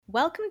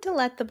Welcome to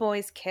Let the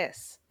Boys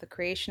Kiss, the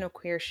creation of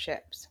queer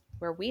ships,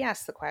 where we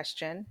ask the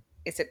question,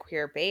 is it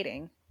queer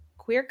baiting,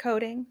 queer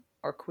coding,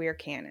 or queer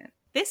canon?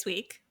 This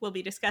week, we'll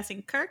be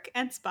discussing Kirk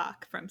and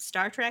Spock from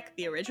Star Trek,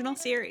 the original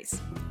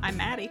series. I'm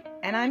Maddie.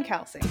 And I'm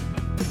Kelsey.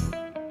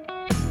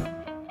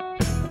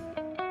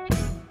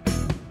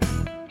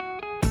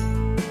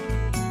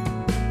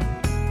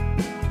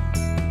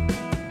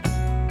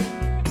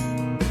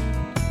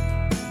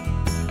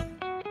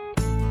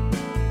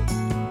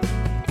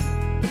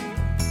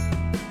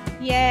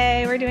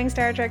 Yay, we're doing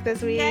Star Trek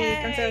this week.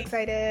 Yay. I'm so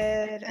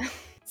excited.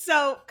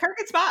 So, Kirk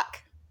and Spock.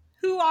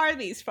 Who are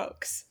these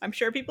folks? I'm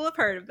sure people have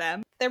heard of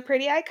them. They're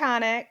pretty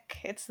iconic.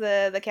 It's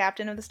the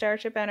captain of the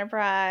Starship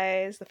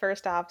Enterprise, the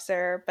first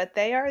officer, but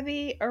they are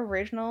the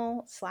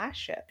original slash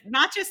ship.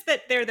 Not just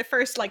that they're the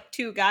first,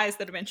 two guys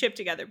that have been shipped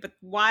together, but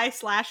why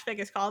slash fic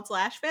is called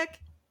slash fic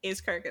is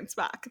Kirk and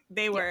Spock.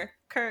 They were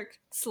Kirk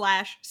 /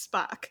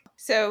 Spock.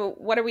 So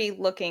what are we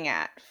looking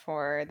at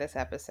for this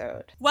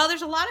episode? Well,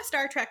 there's a lot of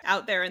Star Trek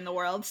out there in the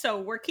world,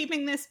 so we're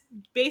keeping this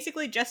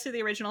basically just to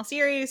the original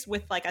series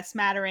with a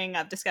smattering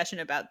of discussion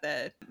about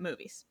the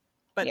movies.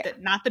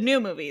 But not the new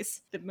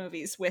movies, the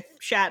movies with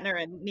Shatner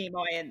and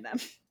Nimoy in them.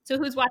 So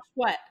who's watched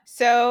what?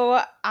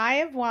 So I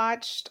have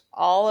watched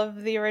all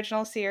of the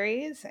original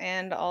series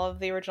and all of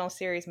the original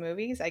series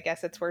movies. I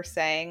guess it's worth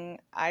saying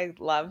I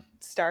love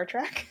Star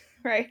Trek.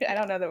 Right? I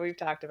don't know that we've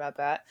talked about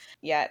that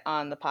yet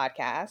on the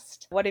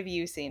podcast. What have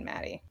you seen,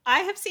 Maddie?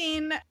 I have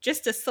seen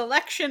just a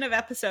selection of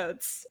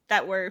episodes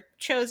that were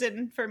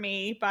chosen for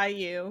me by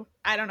you.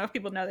 I don't know if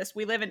people know this.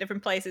 We live in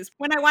different places.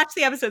 When I watched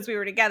the episodes, we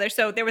were together.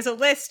 So there was a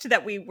list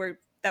that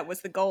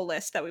was the goal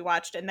list that we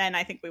watched. And then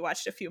I think we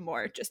watched a few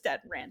more just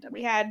at random.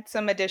 We had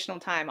some additional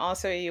time.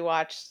 Also, you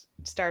watched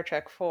Star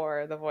Trek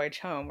IV, The Voyage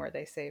Home, where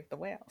they saved the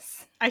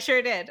whales. I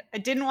sure did. I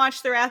didn't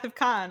watch The Wrath of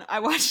Khan.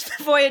 I watched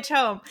The Voyage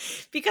Home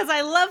because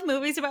I love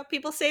movies about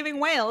people saving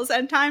whales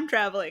and time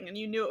traveling, and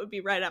you knew it would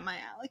be right up my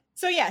alley.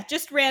 So yeah,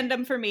 just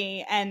random for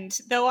me. And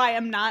though I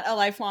am not a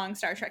lifelong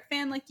Star Trek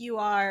fan like you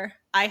are,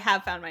 I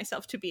have found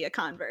myself to be a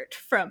convert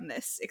from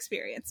this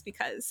experience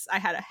because I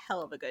had a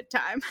hell of a good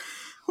time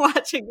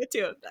watching the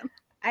two of them.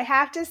 I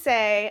have to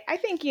say, I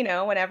think,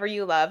 whenever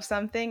you love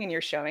something and you're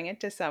showing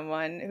it to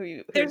someone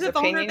whose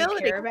opinion you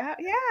care about,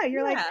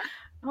 you're like,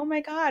 oh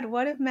my God,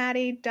 what if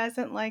Maddie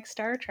doesn't like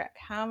Star Trek?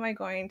 How am I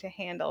going to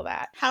handle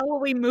that? How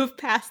will we move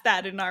past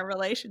that in our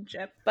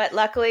relationship? But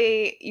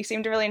luckily, you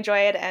seem to really enjoy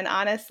it. And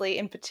honestly,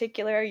 in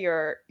particular,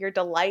 your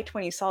delight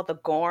when you saw the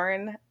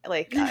Gorn,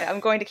 I'm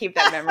going to keep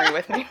that memory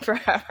with me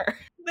forever.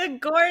 The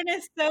Gorn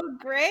is so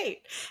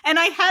great. And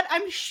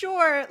I'm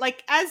sure,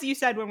 as you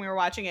said when we were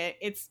watching it,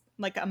 it's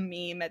like a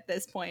meme at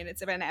this point.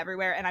 It's been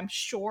everywhere. And I'm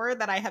sure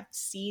that I have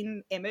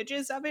seen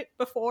images of it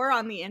before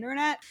on the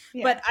internet,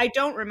 but I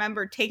don't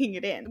remember taking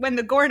it in. When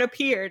the Gorn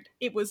appeared,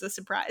 it was a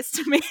surprise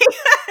to me.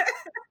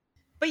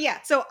 But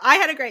yeah, so I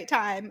had a great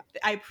time.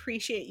 I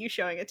appreciate you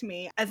showing it to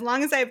me. As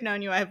long as I've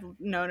known you, I have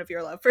known of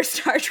your love for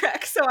Star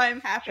Trek. So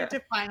I'm happy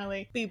to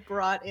finally be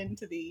brought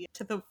into the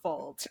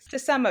fold. To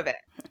some of it.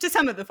 To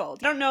some of the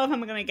fold. I don't know if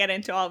I'm going to get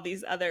into all of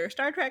these other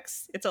Star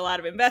Treks. It's a lot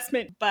of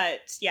investment.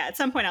 But yeah, at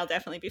some point I'll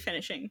definitely be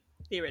finishing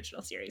the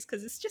original series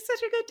because it's just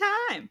such a good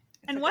time.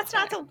 And what's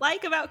not to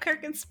like about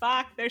Kirk and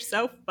Spock? They're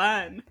so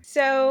fun.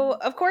 So,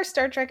 of course,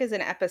 Star Trek is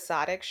an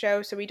episodic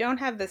show, so we don't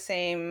have the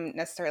same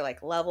necessarily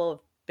level of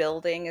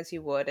building as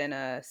you would in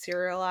a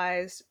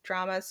serialized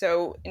drama.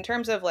 So in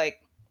terms of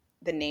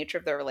the nature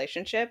of the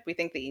relationship, we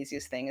think the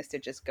easiest thing is to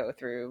just go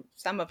through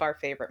some of our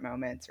favorite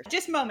moments.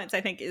 Just moments,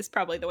 I think, is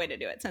probably the way to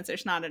do it, since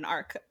there's not an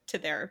arc to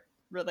their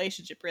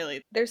relationship,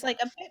 really. There's a bit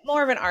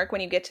more of an arc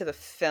when you get to the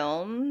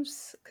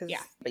films. But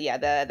the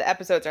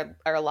episodes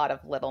are a lot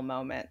of little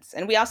moments.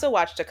 And we also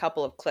watched a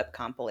couple of clip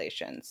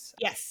compilations.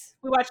 Yes,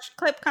 we watched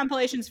clip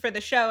compilations for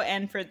the show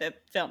and for the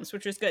films,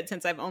 which was good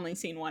since I've only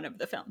seen one of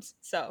the films.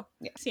 So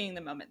seeing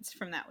the moments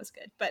from that was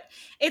good. But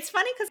it's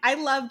funny because I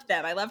loved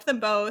them. I loved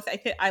them both.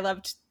 I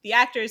loved the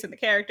actors and the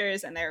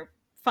characters, and their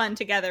fun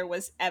together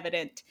was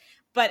evident.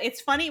 But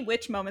it's funny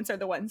which moments are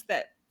the ones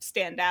that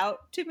stand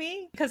out to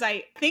me, because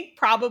I think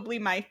probably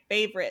my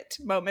favorite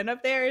moment of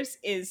theirs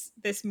is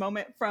this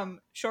moment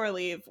from Shore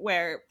Leave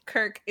where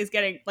Kirk is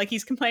getting,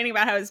 he's complaining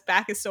about how his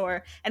back is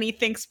sore, and he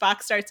thinks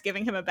Spock starts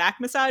giving him a back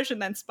massage,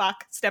 and then Spock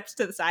steps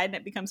to the side and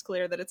it becomes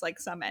clear that it's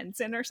some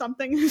ensign or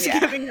something who's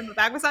giving him a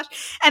back massage,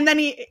 and then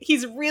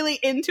he's really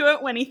into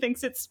it when he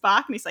thinks it's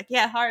Spock, and he's like,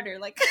 yeah, harder,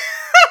 over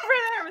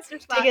there,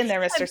 Mr. Spock. Dig in there,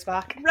 Mr.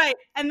 Spock. Right.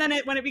 And then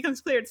when it becomes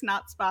clear it's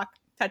not Spock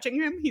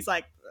touching him, he's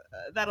like,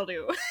 that'll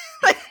do.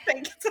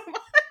 Thank you so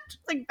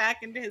much.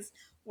 Back into his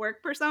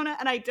work persona.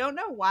 And I don't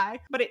know why,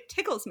 but it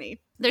tickles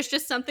me. There's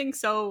just something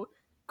so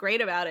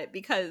great about it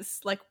because,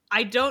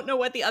 I don't know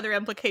what the other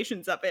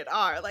implications of it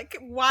are.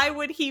 Why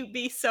would he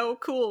be so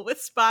cool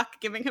with Spock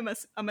giving him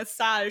a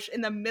massage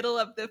in the middle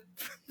of the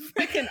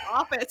freaking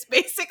office,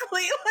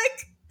 basically?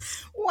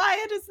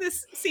 Why does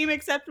this seem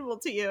acceptable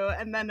to you?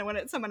 And then when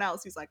it's someone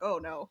else, he's like, oh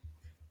no,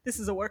 this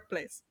is a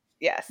workplace.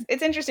 Yes.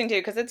 It's interesting too,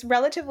 because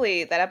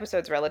that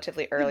episode's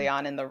relatively early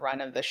on in the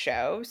run of the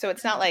show. So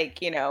it's not like,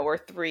 we're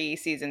 3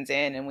 seasons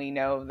in and we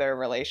know their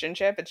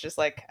relationship. It's just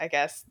like, I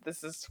guess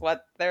this is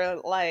what they're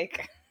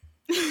like.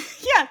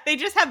 Yeah, they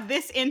just have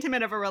this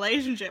intimate of a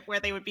relationship where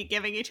they would be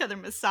giving each other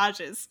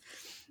massages.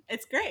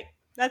 It's great.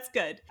 That's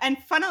good. And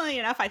funnily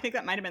enough, I think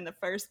that might have been the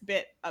first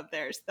bit of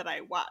theirs that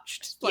I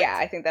watched. Yeah,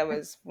 I think that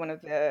was one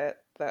of the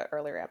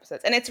earlier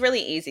episodes. And it's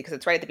really easy because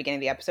it's right at the beginning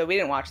of the episode. We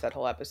didn't watch that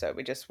whole episode.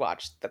 We just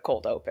watched the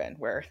cold open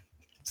where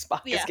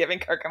Spock is giving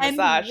Kirk a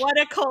massage. And what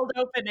a cold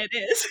open it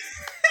is.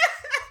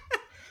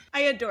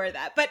 I adore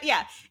that. But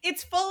yeah,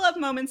 it's full of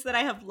moments that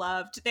I have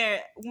loved.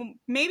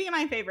 Maybe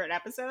my favorite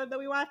episode that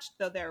we watched,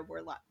 though there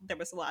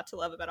was a lot to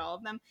love about all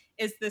of them,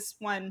 is this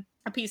one,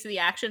 a piece of the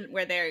action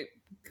where they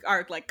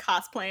are like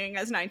cosplaying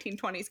as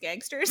 1920s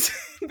gangsters,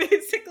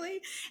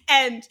 basically.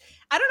 And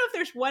I don't know if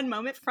there's one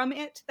moment from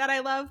it that I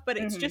love, but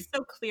it's just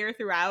so clear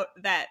throughout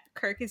that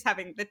Kirk is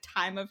having the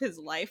time of his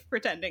life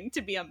pretending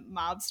to be a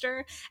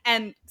mobster,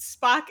 and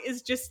Spock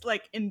is just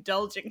like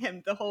indulging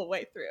him the whole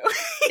way through.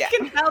 You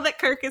can tell that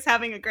Kirk is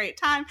having a great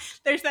time.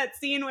 There's that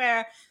scene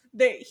where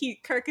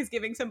Kirk is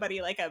giving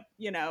somebody like a,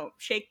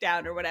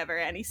 shakedown or whatever,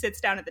 and he sits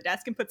down at the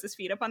desk and puts his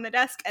feet up on the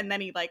desk, and then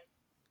he like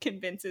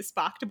convinces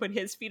Spock to put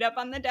his feet up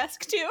on the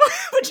desk too,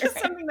 which is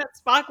something that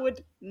Spock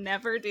would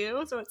never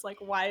do. So it's like,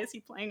 why is he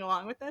playing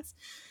along with this?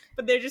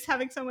 But they're just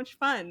having so much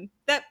fun.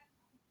 A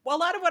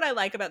lot of what I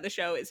like about the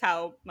show is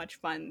how much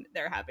fun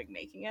they're having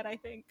making it, I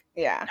think.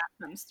 Yeah.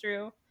 That comes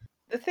through.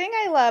 The thing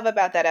I love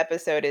about that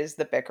episode is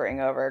the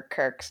bickering over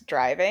Kirk's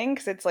driving,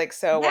 because it's like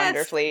so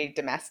wonderfully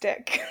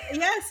domestic.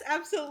 Yes,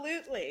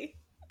 absolutely.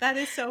 That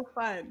is so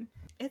fun.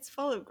 It's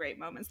full of great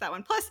moments, that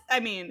one. Plus, I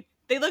mean,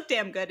 they look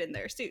damn good in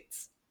their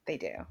suits. They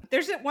do.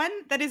 There's one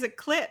that is a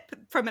clip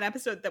from an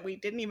episode that we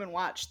didn't even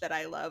watch that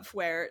I love,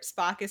 where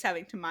Spock is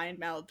having to mind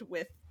meld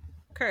with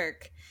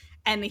Kirk,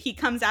 and he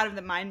comes out of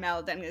the mind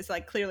meld and is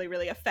like clearly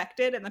really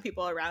affected, and the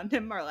people around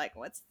him are like,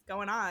 what's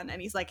going on?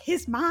 And he's like,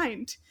 his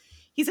mind.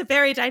 He's a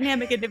very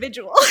dynamic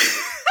individual.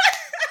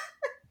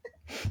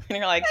 And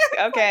you're like,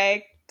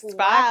 okay, Spock,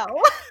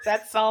 wow. Is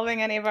that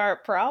solving any of our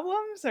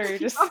problems, or you're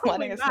just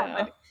letting us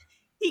know?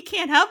 He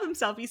can't help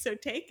himself. He's so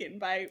taken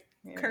by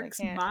Kirk's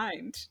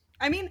mind.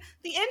 I mean,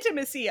 the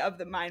intimacy of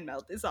the mind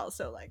meld is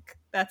also like,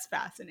 that's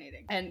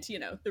fascinating. And,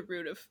 the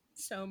root of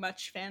so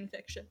much fan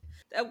fiction.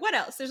 What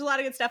else? There's a lot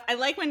of good stuff. I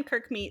like when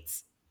Kirk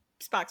meets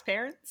Spock's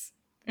parents.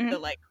 The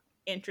like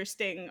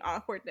interesting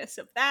awkwardness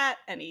of that,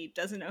 and he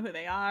doesn't know who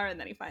they are, and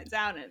then he finds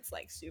out, and it's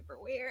like super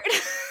weird.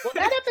 Well,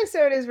 that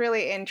episode is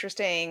really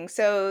interesting.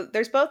 So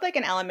there's both like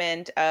an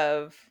element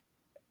of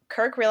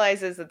Kirk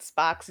realizes that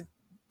Spock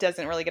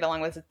doesn't really get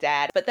along with his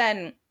dad, but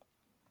then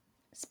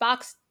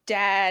Spock's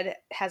dad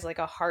has like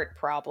a heart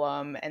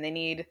problem and they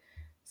need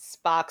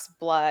Spock's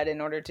blood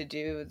in order to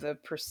do the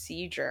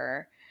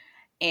procedure,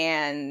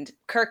 and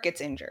Kirk gets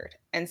injured,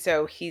 and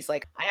so he's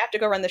like, I have to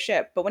go run the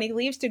ship. But when he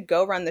leaves to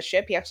go run the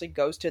ship, he actually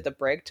goes to the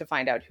brig to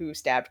find out who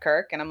stabbed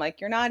Kirk, and I'm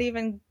like, you're not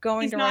even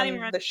going to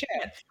run the ship.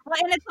 Well,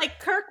 and it's like,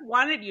 Kirk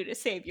wanted you to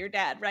save your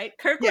dad, right?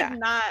 Kirk would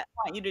not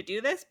want you to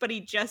do this, but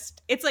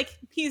it's like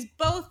he's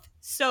both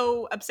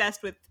so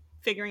obsessed with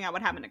figuring out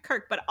what happened to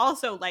Kirk, but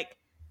also like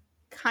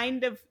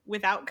kind of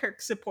without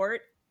Kirk's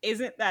support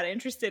isn't that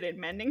interested in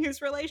mending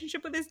his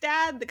relationship with his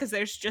dad, because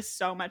there's just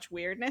so much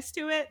weirdness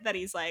to it that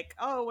he's like,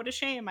 oh, what a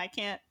shame I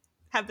can't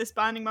have this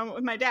bonding moment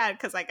with my dad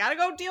because I gotta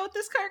go deal with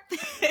this Kirk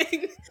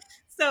thing.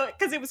 So,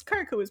 because it was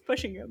Kirk who was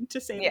pushing him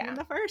to save him in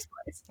the first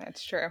place.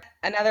 That's true.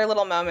 Another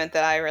little moment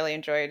that I really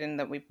enjoyed and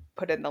that we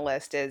put in the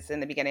list is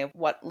in the beginning of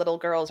What Little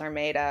Girls Are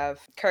Made Of.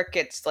 Kirk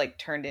gets like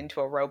turned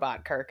into a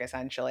robot Kirk,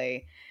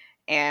 essentially.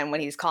 And when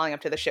he's calling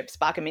up to the ship,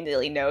 Spock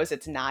immediately knows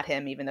it's not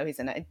him, even though he's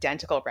an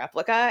identical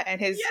replica. And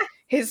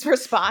his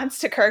response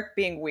to Kirk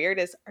being weird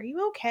is, are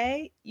you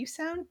okay? You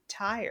sound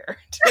tired.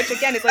 Which,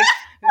 again, is like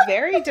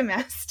very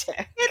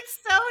domestic. It's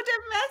so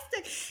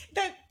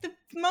domestic. The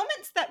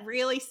moments that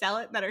really sell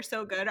it, that are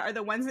so good, are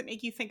the ones that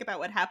make you think about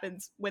what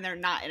happens when they're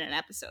not in an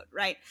episode,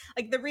 right?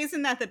 Like, the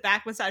reason that the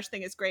back massage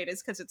thing is great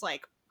is because it's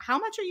like, how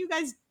much are you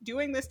guys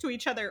doing this to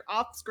each other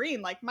off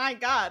screen? Like, my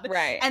God.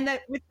 Right. And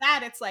that with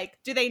that, it's like,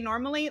 do they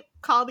normally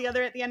call the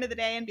other at the end of the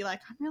day and be like,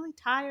 I'm really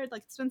tired.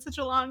 Like, it's been such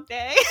a long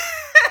day.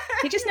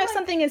 He just knows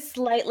something is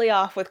slightly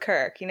off with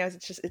Kirk. He knows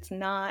it's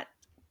not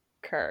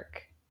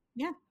Kirk.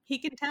 Yeah, he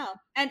can tell.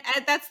 And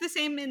that's the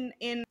same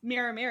in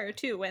Mirror Mirror,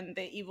 too, when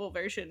the evil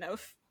version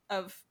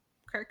of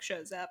Kirk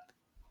shows up.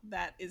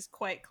 That is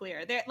quite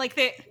clear.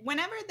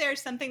 Whenever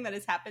there's something that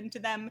has happened to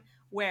them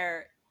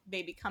where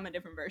they become a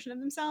different version of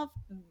themselves,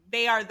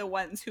 they are the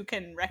ones who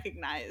can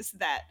recognize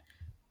that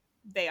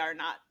they are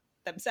not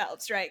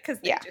themselves, right?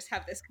 Because they just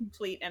have this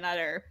complete and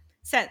utter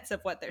sense of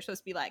what they're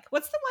supposed to be like.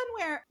 What's the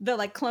one where the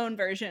like clone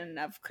version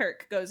of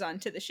Kirk goes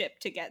onto the ship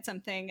to get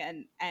something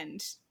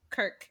and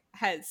Kirk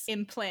has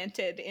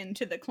implanted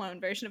into the clone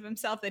version of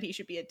himself that he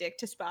should be a dick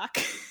to Spock.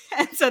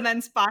 And so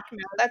then Spock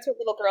knows. That's what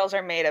little girls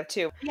are made of,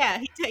 too.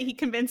 Yeah, he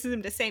convinces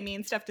him to say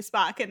mean stuff to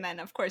Spock, and then,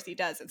 of course, he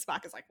does, and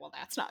Spock is like, well,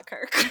 that's not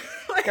Kirk.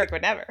 Like, Kirk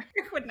would never.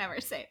 Kirk would never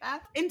say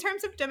that. In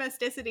terms of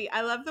domesticity,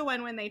 I love the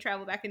one when they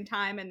travel back in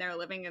time and they're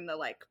living in the,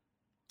 like,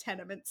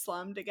 tenement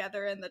slum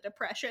together in the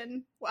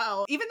Depression.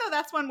 Well, even though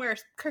that's one where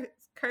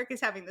Kirk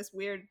is having this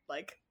weird,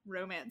 like,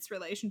 romance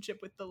relationship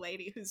with the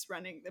lady who's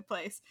running the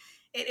place,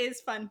 it is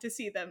fun to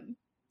see them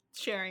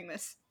sharing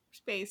this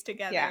space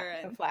together. Yeah,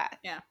 and the flat.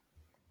 Yeah.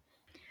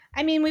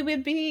 I mean, we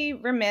would be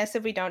remiss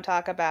if we don't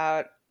talk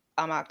about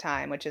Amok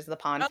Time, which is the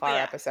Pon farr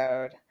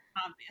episode.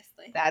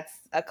 Obviously. That's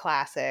a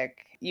classic.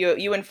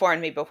 You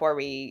informed me before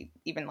we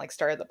even like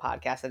started the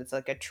podcast that it's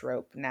like a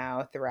trope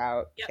now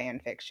throughout fan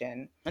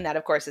fiction. And that,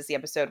 of course, is the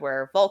episode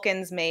where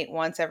Vulcans mate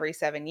once every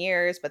 7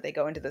 years, but they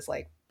go into this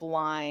like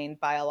blind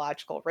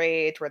biological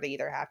rage where they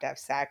either have to have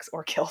sex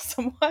or kill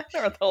someone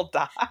or they'll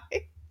die.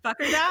 Fuck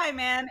or die,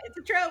 man. It's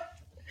a trope.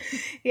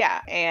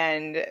 Yeah,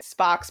 and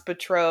Spock's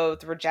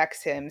betrothed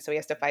rejects him, so he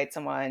has to fight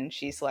someone.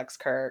 She selects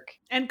Kirk.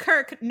 And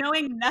Kirk,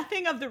 knowing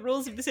nothing of the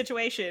rules of the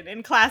situation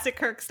in classic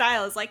Kirk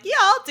style, is like, yeah,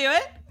 I'll do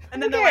it.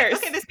 And then they're like,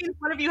 okay, this means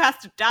one of you has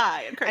to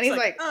die. And Kirk's he's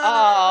like,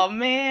 oh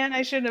man,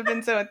 I shouldn't have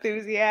been so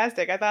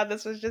enthusiastic. I thought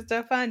this was just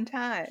a fun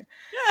time.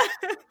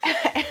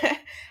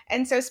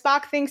 And so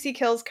Spock thinks he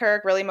kills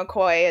Kirk. Really,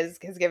 McCoy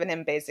has given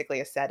him basically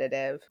a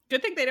sedative.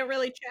 Good thing they don't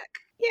really check.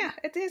 Yeah,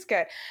 it is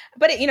good.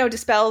 But it,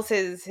 dispels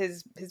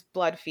his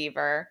blood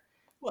fever.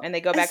 Well, and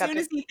they go back up. As soon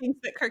as he thinks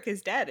that Kirk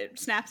is dead, it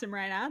snaps him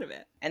right out of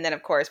it. And then,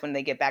 of course, when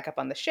they get back up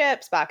on the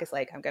ship, Spock is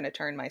like, I'm going to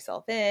turn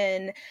myself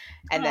in.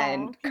 And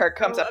then Kirk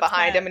comes up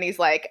behind him and he's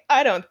like,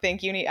 I don't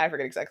think you need... I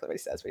forget exactly what he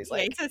says, but he's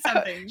like, he says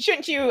something.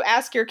 Shouldn't you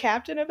ask your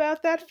captain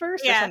about that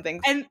first or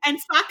something? And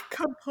Spock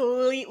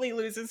completely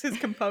loses his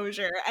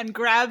composure and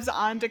grabs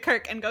onto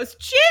Kirk and goes,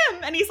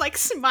 Jim! And he's like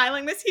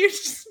smiling this huge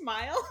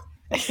smile.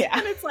 Yeah.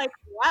 And it's like,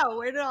 wow,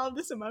 where did all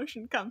this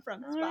emotion come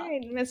from, Spock? All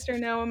right, Mr.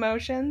 No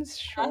Emotions,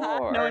 sure.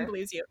 No one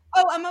believes you.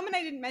 Oh, a moment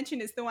I didn't mention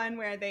is the one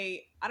where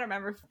I don't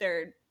remember if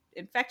they're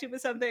infected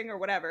with something or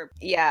whatever.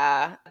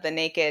 Yeah, the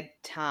naked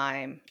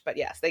time. But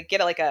yes, they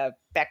get like a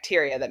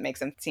bacteria that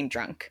makes them seem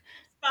drunk.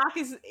 Spock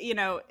is,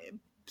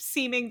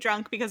 seeming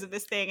drunk because of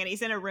this thing, and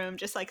he's in a room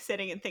just like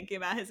sitting and thinking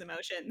about his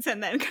emotions,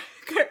 and then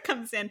Kirk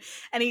comes in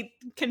and he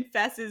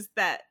confesses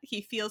that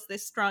he feels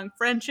this strong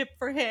friendship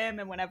for him,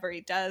 and whenever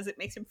he does, it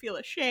makes him feel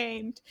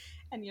ashamed.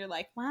 And you're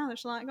like, wow,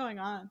 there's a lot going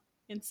on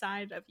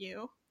inside of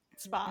you,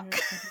 Spock.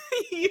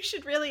 Mm-hmm. You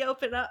should really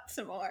open up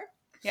some more.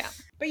 Yeah.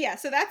 But yeah,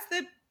 so that's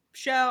the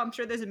show. I'm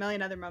sure there's a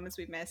million other moments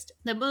we've missed.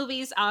 The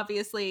movies,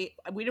 obviously,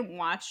 we didn't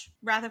watch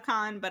Wrath of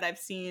Khan, but I've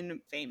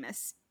seen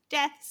famous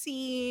death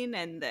scene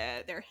and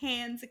their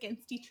hands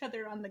against each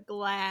other on the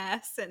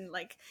glass, and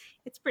like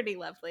it's pretty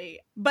lovely.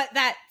 But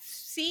that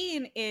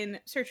scene in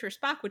Search for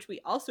Spock, which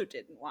we also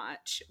didn't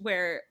watch,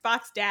 where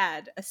Spock's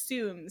dad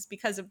assumes,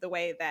 because of the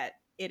way that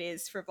it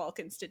is for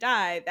Vulcans to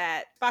die,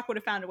 that Spock would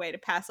have found a way to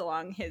pass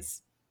along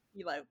his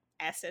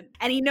essence,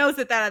 and he knows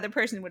that other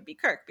person would be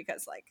Kirk,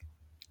 because like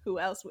who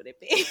else would it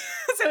be?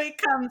 So he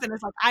comes and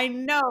is like, I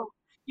know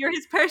you're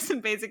his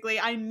person, basically.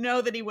 I know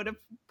that he would have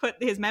put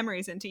his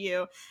memories into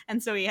you.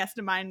 And so he has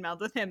to mind meld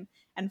with him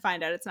and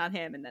find out it's not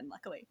him. And then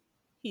luckily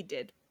he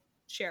did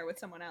share with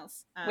someone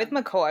else. With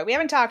McCoy. We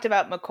haven't talked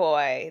about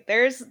McCoy.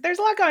 There's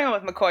a lot going on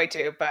with McCoy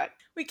too, but...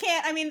 We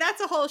can't... I mean,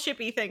 that's a whole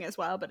shippy thing as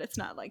well, but it's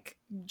not like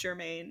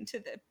germane to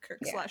the Kirk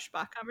 /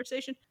 Spock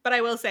conversation. But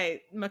I will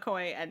say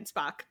McCoy and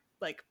Spock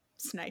like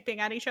sniping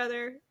at each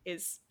other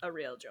is a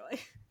real joy.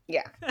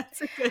 Yeah.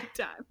 That's a good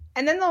time.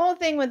 And then the whole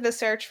thing with the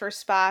search for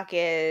Spock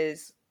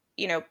is,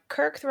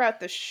 Kirk throughout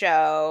the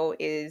show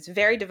is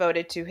very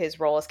devoted to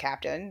his role as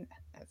captain,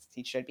 as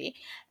he should be,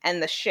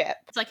 and the ship.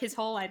 It's like his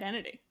whole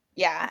identity.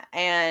 Yeah,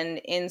 and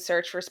in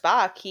Search for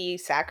Spock, he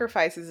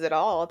sacrifices it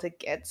all to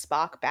get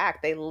Spock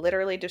back. They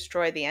literally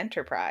destroy the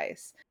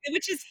Enterprise.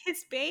 Which is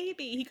his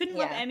baby. He couldn't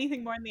love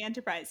anything more than the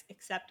Enterprise,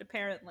 except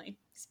apparently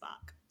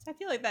Spock. So I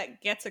feel like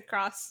that gets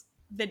across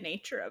the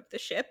nature of the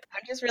ship.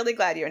 I'm just really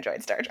glad you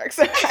enjoyed Star Trek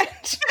so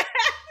much.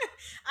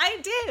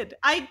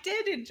 I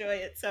did enjoy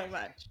it so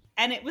much.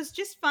 And it was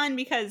just fun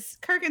because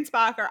Kirk and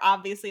Spock are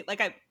obviously,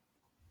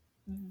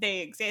 they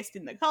exist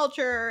in the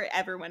culture.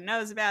 Everyone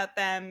knows about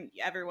them.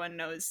 Everyone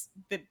knows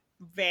the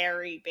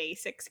very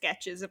basic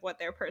sketches of what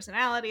their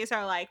personalities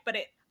are like. But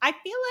I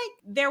feel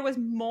like there was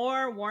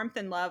more warmth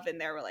and love in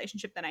their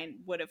relationship than I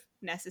would have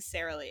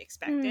necessarily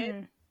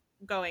expected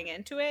going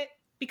into it.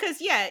 Because,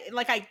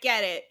 I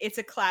get it. It's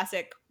a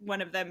classic.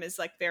 One of them is,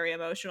 very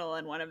emotional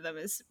and one of them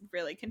is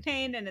really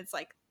contained. And it's,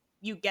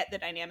 you get the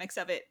dynamics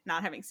of it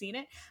not having seen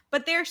it.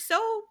 But they're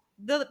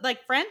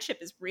friendship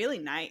is really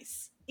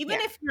nice. Even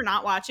if you're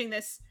not watching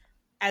this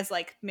as,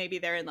 maybe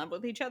they're in love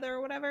with each other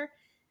or whatever,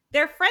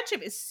 their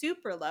friendship is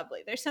super lovely.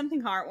 There's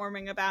something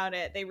heartwarming about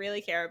it. They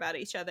really care about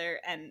each other.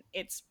 And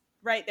it's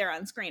right there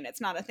on screen.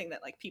 It's not a thing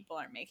that like people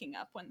are making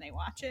up when they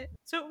watch it.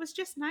 So it was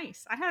just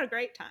nice. I had a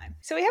great time.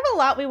 So we have a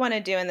lot we want to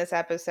do in this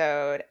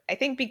episode. I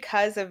think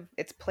because of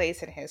its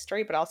place in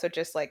history, but also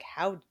just like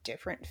how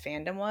different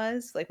fandom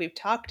was. Like we've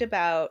talked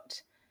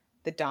about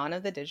the dawn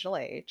of the digital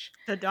age.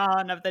 The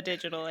dawn of the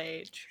digital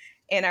age.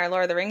 In our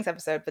Lord of the Rings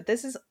episode, but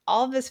this is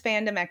all of this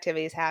fandom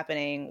activities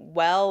happening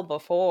well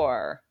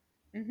before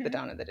the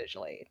dawn of the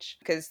digital age,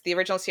 because the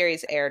original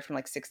series aired from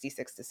like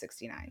 66 to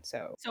 69.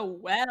 So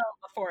well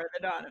before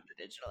the dawn of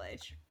the digital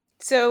age.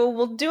 So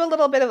we'll do a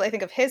little bit of, I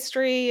think, of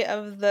history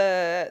of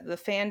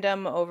the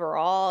fandom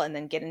overall, and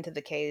then get into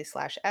the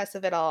K/S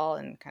of it all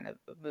and kind of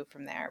move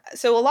from there.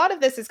 So a lot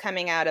of this is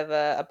coming out of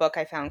a book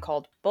I found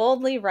called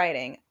Boldly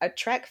Writing, A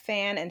Trek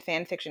Fan and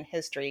Fan Fiction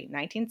History,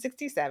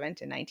 1967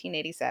 to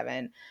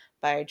 1987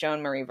 by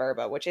Joan Marie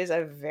Verba, which is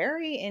a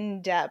very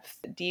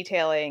in-depth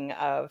detailing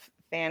of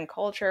fan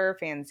culture,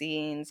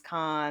 fanzines,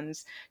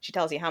 cons. She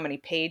tells you how many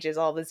pages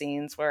all the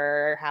zines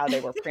were, how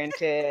they were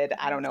printed.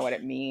 I don't know what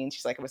it means.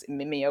 She's like, it was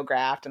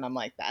mimeographed. And I'm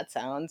like, that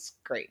sounds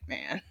great,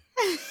 man.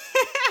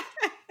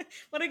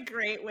 What a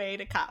great way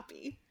to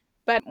copy.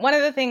 But one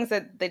of the things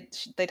that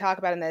they talk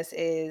about in this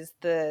is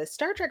the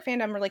Star Trek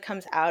fandom really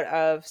comes out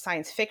of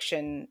science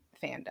fiction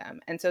fandom.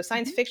 And so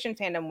science fiction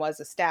fandom was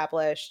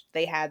established.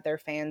 They had their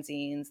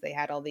fanzines. They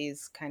had all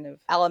these kind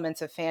of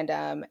elements of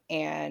fandom.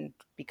 And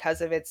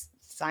because of its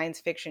science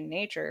fiction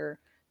nature,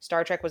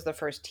 Star Trek was the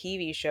first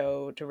TV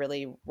show to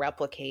really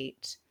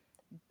replicate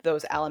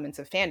those elements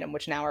of fandom,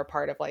 which now are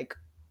part of like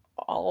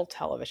all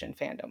television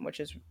fandom, which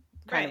is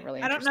kind of really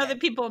interesting. I don't know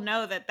that people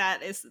know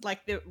that is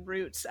like the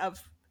roots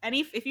of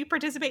if you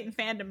participate in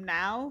fandom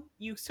now,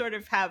 you sort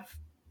of have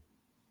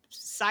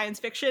science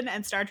fiction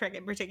and Star Trek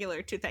in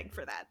particular to thank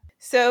for that.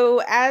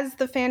 So as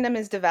the fandom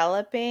is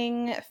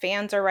developing,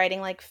 fans are writing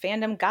like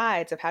fandom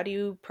guides of how do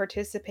you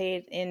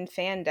participate in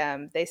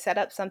fandom. They set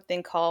up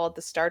something called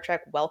the Star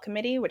Trek Well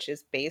Committee, which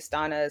is based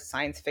on a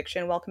science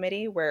fiction Well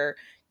Committee, where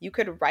you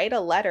could write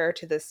a letter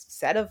to this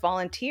set of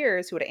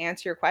volunteers who would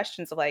answer your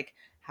questions of like,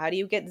 how do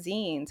you get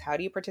zines? How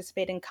do you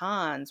participate in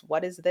cons?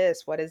 What is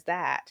this? What is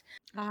that?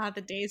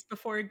 The days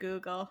before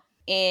Google.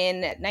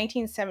 In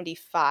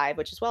 1975,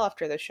 which is well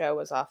after the show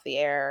was off the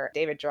air,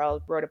 David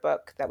Jarrell wrote a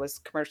book that was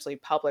commercially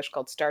published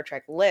called Star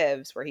Trek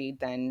Lives, where he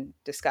then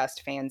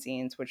discussed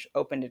fanzines, which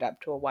opened it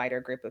up to a wider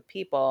group of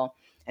people.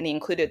 And he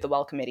included the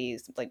Well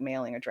Committee's like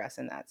mailing address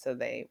in that, so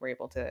they were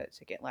able to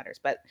get letters.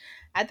 But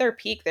at their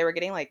peak, they were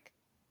getting like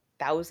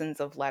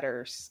thousands of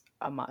letters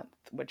a month,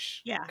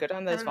 which good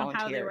on those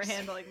volunteers. How they were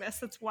handling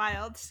this. It's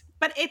wild.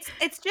 But it's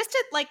just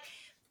like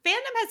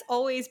fandom has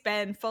always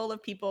been full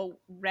of people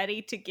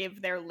ready to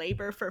give their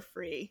labor for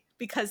free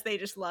because they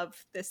just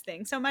love this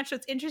thing so much. So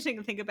it's interesting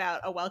to think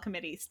about a Well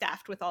Committee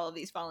staffed with all of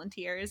these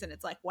volunteers, and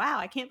it's like, wow,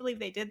 I can't believe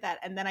they did that.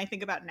 And then I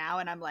think about now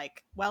and I'm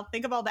like, well,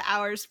 think of all the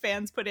hours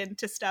fans put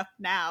into stuff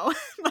now,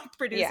 like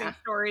producing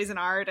stories and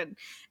art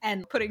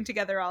and putting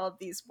together all of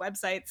these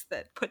websites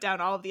that put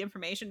down all of the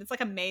information. It's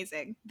like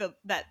amazing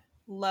that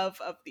love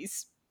of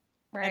these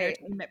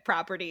entertainment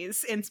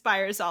properties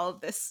inspires all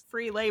of this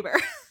free labor.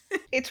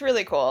 It's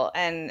really cool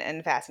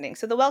and fascinating.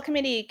 So the Well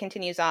Committee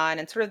continues on,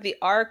 and sort of the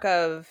arc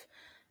of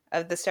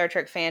the Star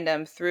Trek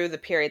fandom through the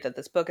period that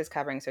this book is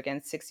covering. So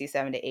again,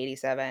 67 to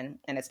 87,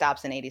 and it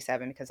stops in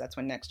 87 because that's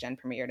when Next Gen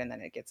premiered, and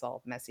then it gets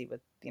all messy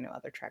with,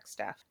 other Trek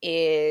stuff,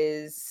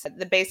 is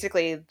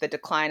basically the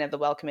decline of the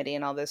Well Committee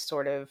and all this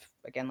sort of,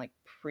 again, like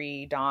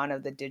pre-dawn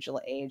of the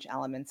digital age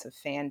elements of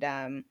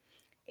fandom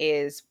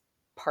is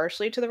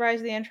partially to the rise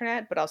of the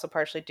internet, but also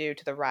partially due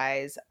to the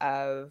rise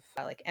of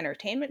like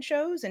entertainment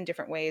shows and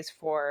different ways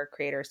for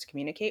creators to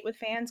communicate with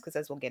fans. Because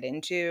as we'll get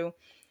into,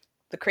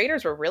 the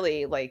creators were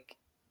really like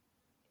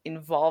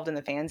involved in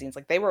the fanzines.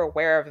 Like they were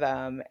aware of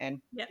them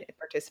and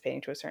participating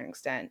to a certain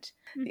extent.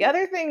 Mm-hmm. The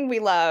other thing we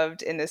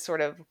loved in this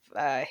sort of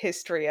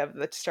history of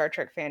the Star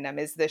Trek fandom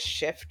is this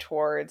shift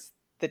towards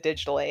the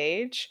digital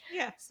age.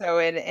 Yeah. So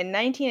in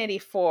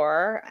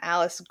 1984,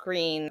 Alice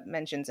Green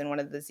mentions in one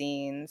of the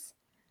zines,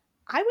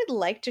 I would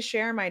like to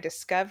share my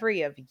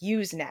discovery of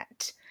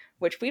Usenet,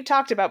 which we've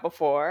talked about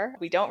before.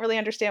 We don't really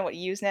understand what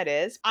Usenet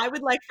is. I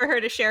would like for her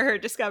to share her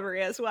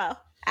discovery as well.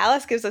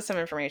 Alice gives us some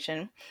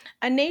information.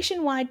 A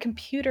nationwide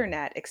computer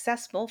net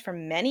accessible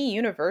from many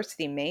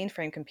university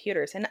mainframe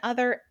computers and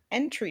other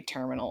entry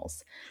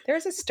terminals. There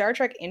is a Star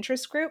Trek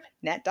interest group,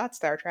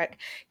 net.startrek,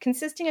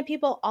 consisting of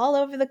people all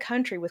over the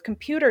country with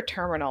computer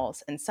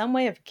terminals and some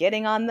way of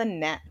getting on the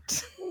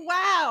net.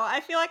 Wow, I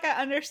feel like I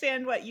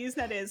understand what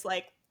Usenet is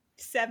like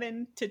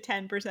 7 to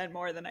 10%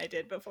 more than I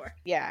did before.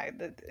 Yeah,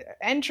 the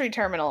entry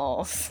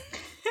terminals.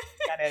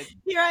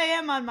 Here I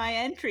am on my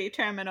entry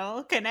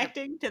terminal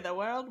connecting to the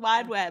World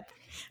Wide Web.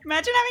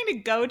 Imagine having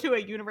to go to a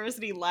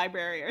university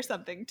library or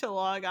something to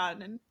log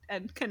on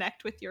and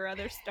connect with your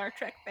other Star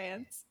Trek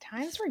fans.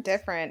 Times were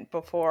different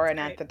before and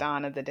at the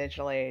dawn of the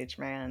digital age,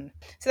 man.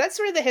 So that's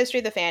sort of the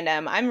history of the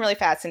fandom. I'm really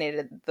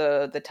fascinated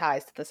the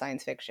ties to the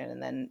science fiction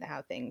and then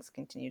how things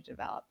continue to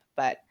develop.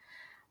 But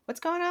what's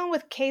going on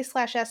with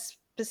K/S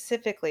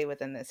specifically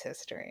within this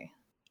history?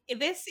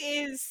 this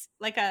is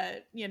like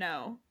a,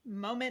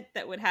 moment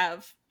that would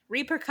have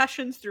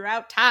repercussions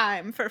throughout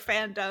time for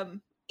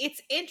fandom.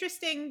 It's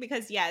interesting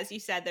because, yeah, as you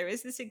said, there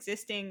is this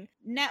existing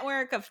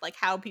network of like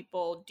how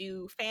people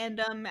do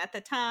fandom at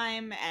the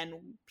time and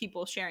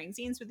people sharing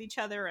zines with each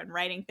other and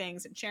writing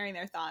things and sharing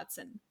their thoughts.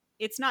 And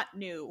it's not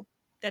new.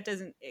 That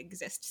doesn't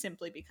exist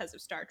simply because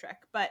of Star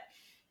Trek. But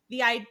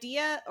the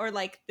idea, or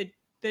like the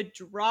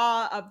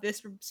draw of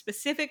this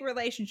specific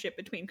relationship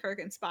between Kirk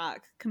and Spock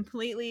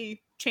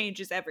completely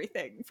changes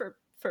everything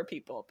for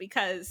people,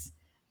 because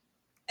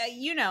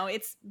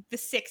it's the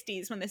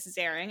 60s when this is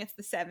airing, it's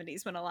the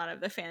 70s when a lot of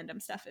the fandom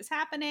stuff is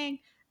happening.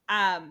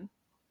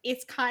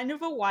 It's kind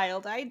of a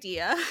wild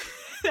idea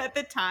at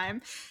the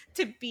time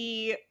to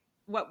be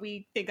what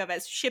we think of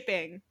as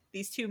shipping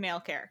these two male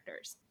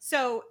characters.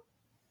 So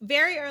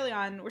very early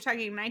on, we're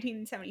talking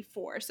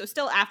 1974, so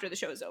still after the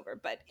show is over,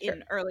 but sure,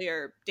 in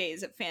earlier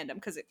days of fandom,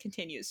 because it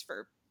continues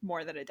for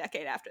more than a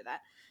decade after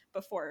that,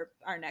 before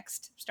our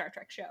next Star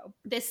Trek show.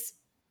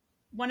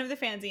 One of the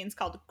fanzines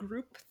called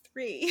Group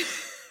 3.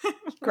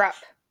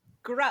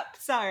 Grupp,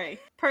 sorry.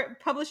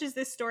 Publishes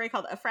this story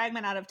called A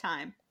Fragment Out of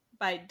Time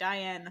by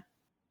Diane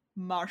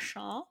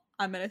Marchand.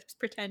 I'm going to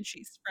pretend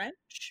she's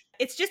French.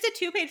 It's just a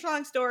 2-page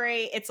long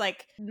story. It's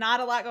like not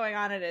a lot going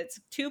on in it.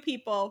 It's two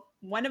people,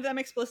 one of them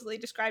explicitly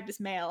described as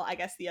male. I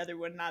guess the other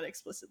one not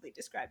explicitly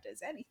described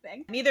as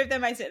anything. Neither of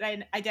them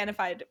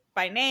identified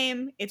by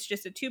name. It's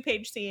just a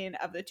 2-page scene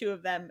of the two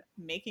of them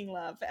making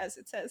love, as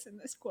it says in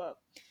this quote.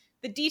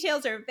 The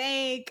details are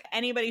vague.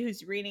 Anybody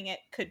who's reading it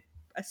could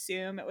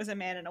assume it was a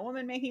man and a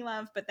woman making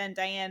love, but then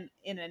Diane,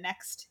 in the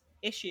next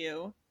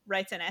issue,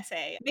 writes an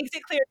essay. It makes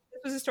it clear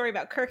this was a story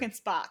about Kirk and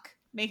Spock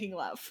making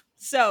love.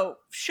 So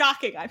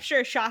shocking. I'm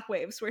sure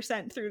shockwaves were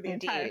sent through the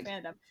entire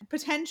fandom.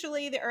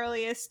 Potentially the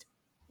earliest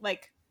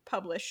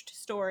published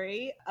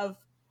story of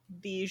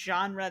the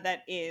genre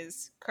that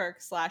is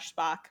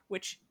Kirk/Spock,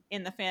 which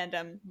in the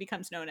fandom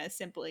becomes known as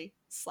simply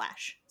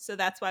Slash. So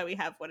that's why we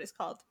have what is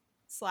called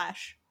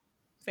Slash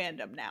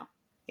fandom now.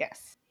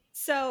 Yes.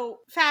 So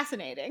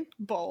fascinating,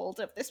 bold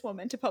of this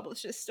woman to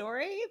publish this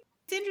story.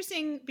 It's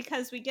interesting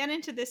because we get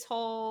into this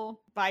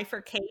whole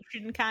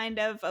bifurcation kind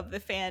of the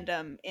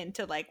fandom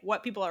into like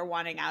what people are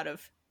wanting out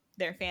of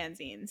their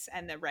fanzines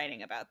and the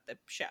writing about the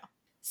show.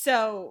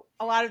 So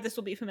a lot of this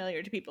will be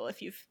familiar to people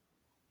if you've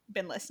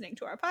been listening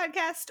to our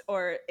podcast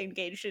or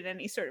engaged in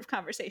any sort of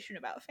conversation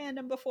about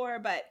fandom before,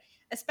 but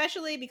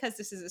especially because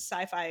this is a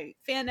sci-fi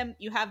fandom,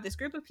 you have this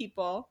group of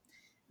people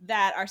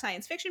that are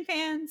science fiction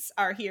fans,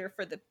 are here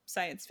for the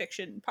science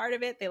fiction part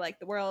of it. They like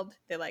the world,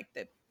 they like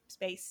the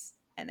space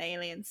and the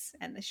aliens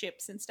and the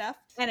ships and stuff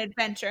and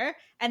adventure,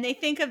 and they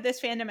think of this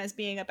fandom as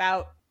being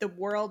about the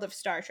world of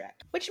Star Trek.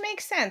 Which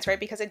makes sense, right?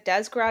 Because it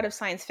does grow out of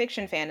science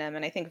fiction fandom,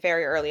 and I think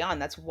very early on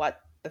that's what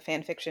the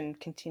fan fiction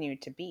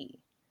continued to be.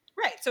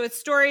 Right, so it's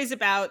stories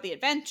about the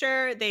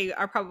adventure. They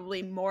are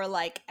probably more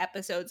like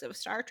episodes of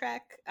Star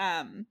Trek,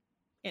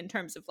 in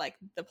terms of like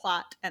the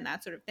plot and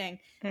that sort of thing.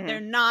 Mm-hmm.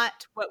 They're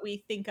not what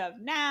we think of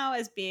now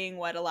as being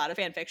what a lot of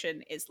fan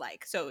fiction is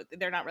like. So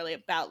they're not really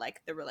about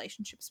like the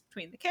relationships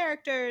between the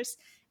characters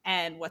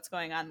and what's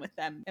going on with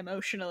them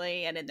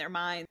emotionally and in their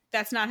mind.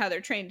 That's not how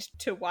they're trained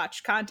to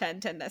watch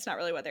content, and that's not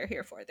really what they're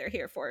here for. They're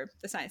here for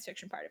the science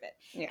fiction part of it.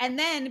 Yeah. And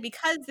then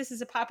because this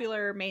is a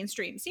popular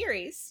mainstream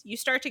series, you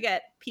start to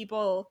get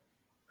people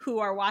who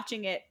are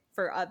watching it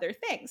for other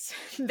things.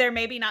 They're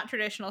maybe not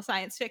traditional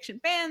science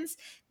fiction fans.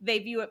 They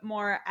view it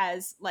more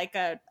as like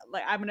I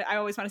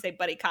always want to say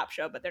buddy cop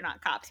show, but they're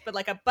not cops, but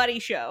like a buddy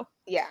show.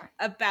 Yeah.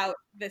 About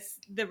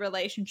the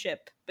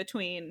relationship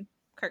between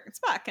Kirk and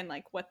Spock and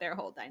like what their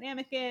whole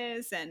dynamic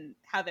is and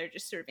how they're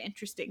just sort of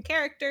interesting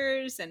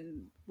characters,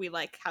 and we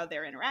like how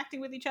they're interacting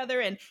with each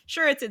other. And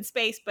sure, it's in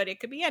space, but it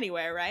could be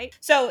anywhere, right?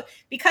 So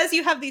because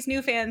you have these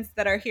new fans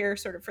that are here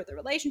sort of for the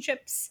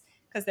relationships,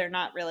 because they're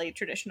not really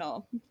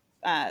traditional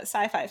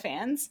sci-fi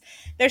fans,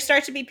 there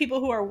start to be people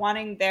who are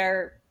wanting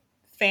their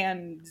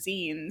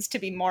fanzines to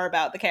be more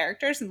about the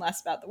characters and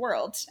less about the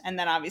world, and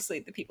then obviously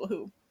the people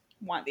who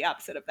want the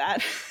opposite of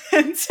that.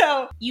 And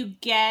so you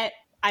get,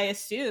 I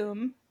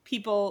assume,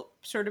 people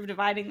sort of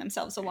dividing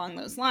themselves along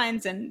those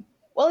lines. And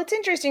well, it's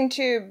interesting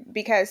too,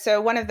 because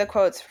so one of the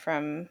quotes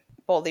from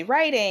Boldly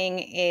Writing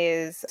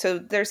is, so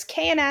there's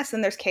K and S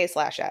and there's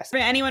K/S.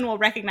 Anyone will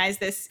recognize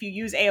this if you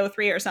use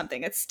AO3 or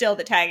something. It's still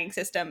the tagging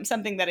system.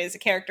 Something that is a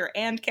character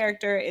and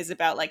character is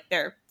about like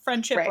their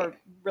friendship or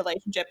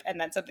relationship,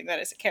 and then something that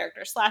is a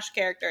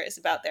character/character is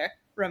about their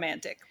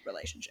romantic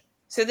relationship.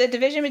 So the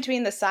division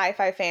between the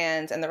sci-fi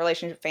fans and the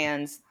relationship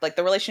fans, like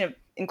the relationship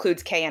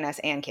includes K&S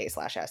and K/S.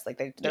 Like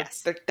they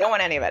don't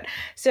want any of it.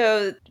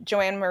 So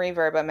Joanne Marie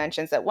Verba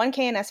mentions that one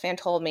K&S fan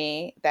told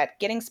me that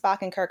getting Spock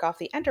and Kirk off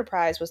the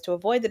Enterprise was to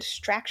avoid the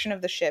distraction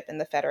of the ship in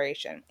the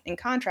Federation, in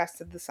contrast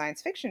to the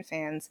science fiction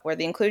fans, where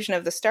the inclusion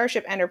of the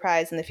Starship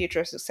Enterprise in the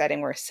futuristic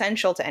setting were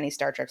essential to any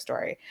Star Trek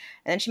story.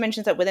 And then she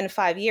mentions that within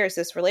 5 years,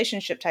 this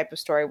relationship type of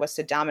story was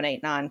to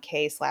dominate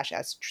non-K/S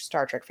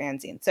Star Trek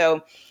fanzines.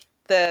 So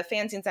the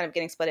fanzines end up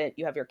getting split.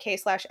 You have your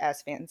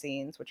K/S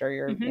fanzines, which are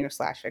your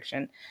slash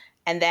fiction,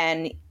 and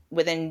then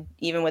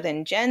even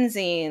within Gen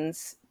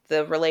Zines,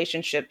 the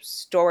relationship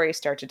stories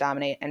start to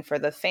dominate. And for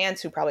the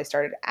fans who probably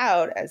started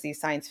out as these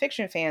science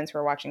fiction fans who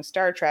are watching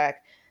Star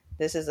Trek,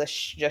 this is a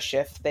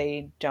shift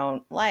they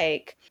don't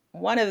like.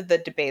 One of the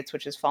debates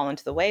which has fallen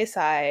to the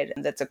wayside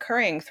that's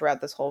occurring throughout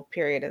this whole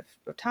period of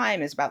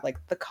time is about like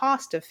the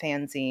cost of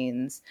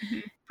fanzines. Mm-hmm.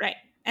 Right.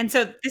 And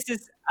so this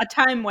is a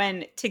time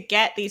when to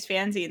get these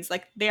fanzines,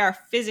 like they are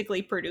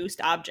physically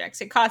produced objects.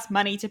 It costs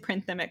money to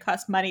print them. It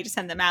costs money to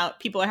send them out.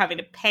 People are having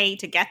to pay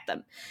to get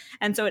them.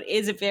 And so it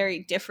is a very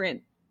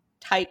different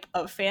type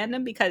of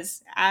fandom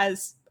because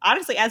as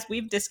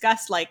we've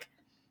discussed, like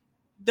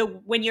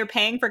when you're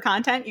paying for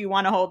content, you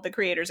want to hold the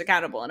creators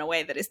accountable in a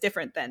way that is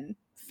different than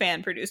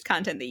fan produced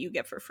content that you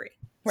get for free.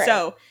 Right.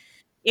 So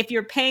if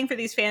you're paying for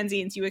these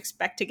fanzines, you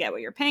expect to get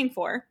what you're paying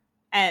for.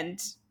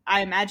 And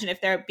I imagine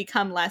if there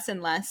become less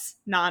and less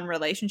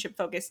non-relationship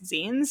focused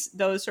zines,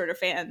 those sort of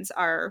fans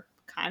are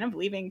kind of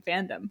leaving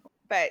fandom.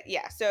 But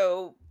yeah,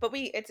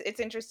 it's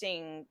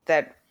interesting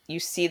that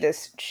you see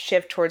this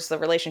shift towards the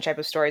relationship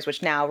of stories,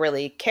 which now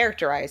really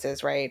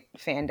characterizes, right,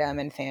 fandom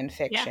and fan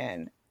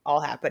fiction. Yeah. All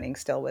happening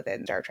still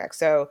within Star Trek.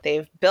 So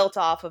they've built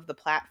off of the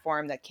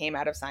platform that came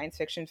out of science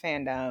fiction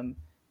fandom,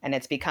 and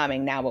it's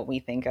becoming now what we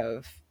think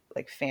of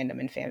like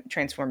fandom and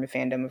transformative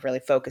fandom of really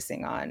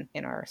focusing on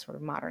in our sort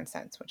of modern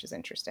sense, which is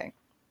interesting.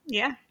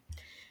 Yeah.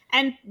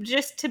 And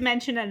just to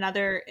mention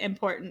another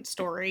important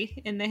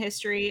story in the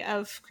history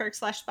of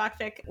Kirk/Spock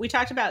fic, we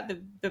talked about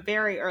the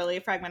very early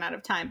Fragment Out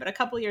of Time, but a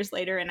couple years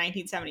later in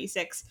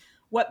 1976,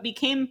 what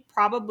became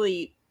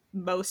probably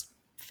most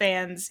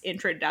fans'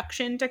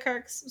 introduction to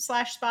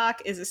Kirk/Spock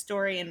is a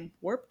story in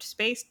Warped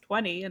Space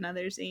 20,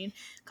 another zine,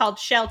 called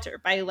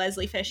Shelter by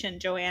Leslie Fish and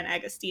Joanne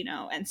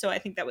Agostino. And so I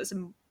think that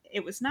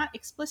it was not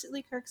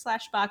explicitly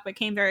Kirk/Spock, but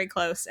came very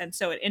close. And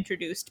so it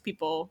introduced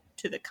people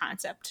to the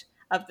concept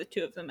of the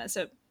two of them as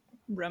a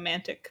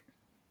romantic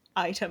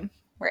item.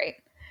 Right.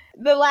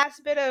 The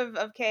last bit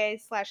of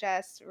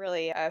K/S,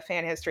 really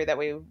fan history that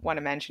we want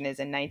to mention is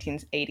in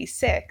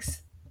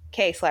 1986,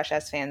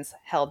 K/S fans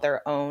held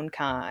their own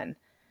con.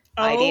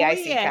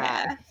 IDIC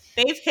con.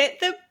 They've hit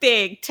the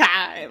big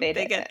time. They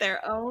get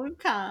their own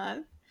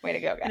con. Way to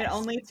go, guys. And it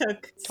only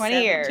took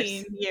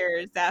 17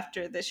 years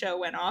after the show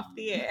went off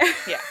the air.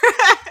 Yeah.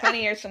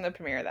 20 years from the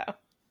premiere, though.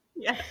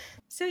 Yeah.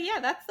 So, yeah,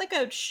 that's like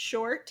a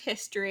short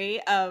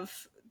history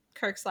of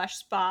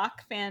Kirk/Spock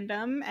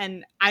fandom.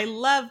 And I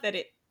love that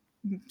it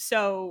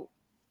so,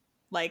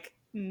 like,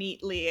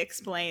 neatly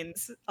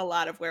explains a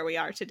lot of where we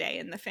are today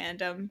in the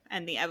fandom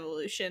and the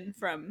evolution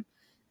from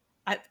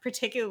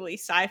particularly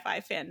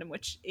sci-fi fandom,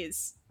 which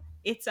is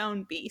its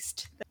own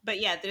beast. But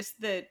yeah, there's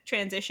the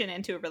transition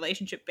into a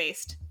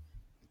relationship-based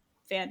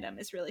fandom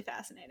is really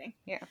fascinating.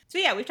 Yeah. So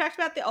yeah, we've talked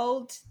about the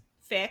old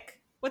fic.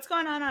 What's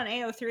going on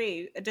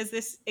AO3? Does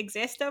this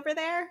exist over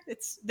there?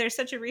 There's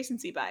such a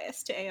recency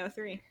bias to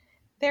AO3.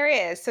 There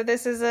is. So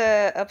this is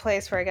a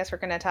place where I guess we're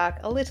going to talk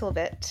a little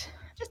bit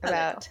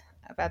about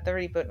the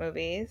reboot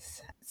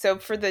movies. So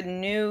for the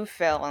new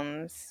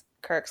films,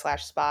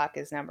 Kirk/Spock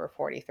is number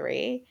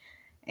 43.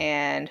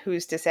 And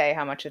who's to say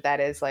how much of that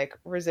is like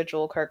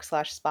residual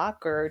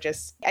Kirk/Spock or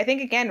just, I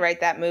think again, right,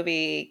 that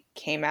movie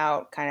came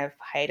out kind of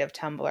height of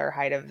Tumblr,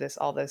 height of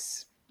all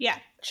this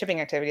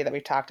shipping activity that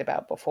we've talked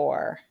about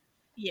before.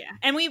 Yeah.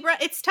 And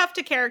it's tough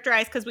to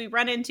characterize because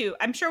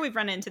I'm sure we've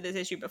run into this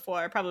issue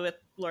before, probably with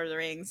Lord of the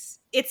Rings.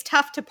 It's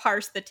tough to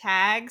parse the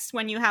tags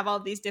when you have all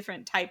these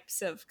different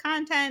types of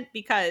content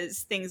because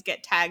things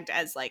get tagged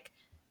as like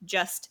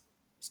just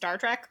Star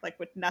Trek, like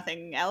with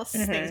nothing else.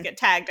 Mm-hmm. Things get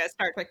tagged as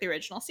Star Trek the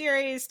original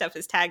series, stuff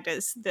is tagged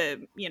as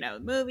the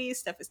movies,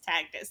 stuff is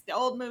tagged as the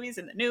old movies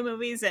and the new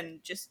movies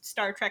and just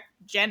Star Trek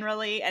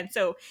generally. And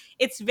so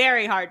it's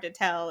very hard to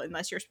tell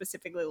unless you're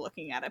specifically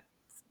looking at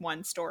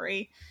one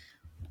story,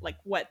 like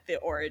what the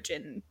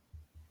origin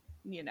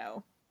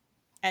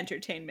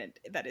entertainment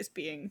that is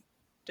being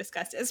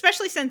discussed,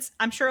 especially since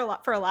I'm sure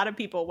for a lot of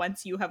people,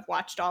 once you have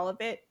watched all of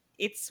it,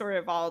 it's sort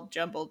of all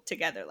jumbled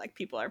together. Like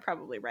people are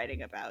probably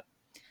writing about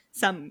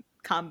some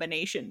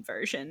combination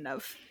version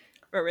of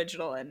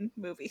original and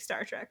movie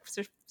Star Trek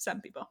for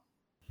some people.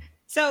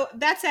 So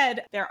that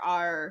said, there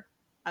are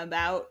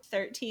about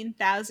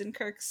 13,000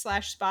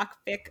 Kirk/Spock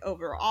fic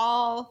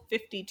overall.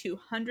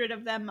 5,200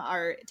 of them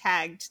are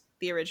tagged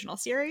the original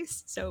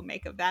series, so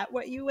make of that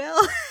what you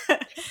will.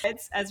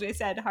 It's, as we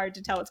said, hard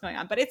to tell what's going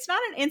on, but it's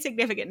not an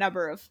insignificant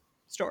number of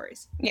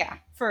stories. Yeah.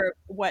 For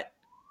what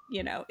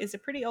is a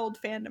pretty old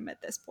fandom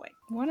at this point.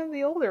 One of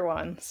the older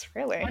ones,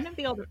 really. One of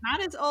the older. Not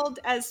as old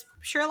as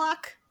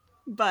Sherlock,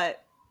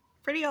 but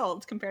pretty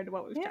old compared to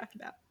what we've talked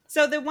about.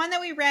 So the one that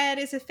we read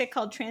is a fic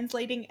called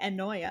Translating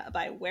Enoia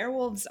by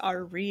Werewolves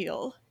Are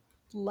Real.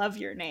 Love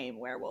your name,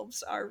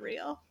 Werewolves Are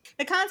Real.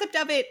 The concept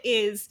of it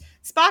is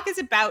Spock is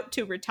about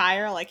to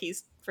retire, like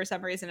he's, for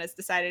some reason, has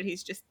decided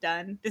he's just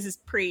done. This is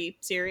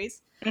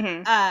pre-series.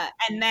 Mm-hmm.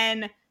 And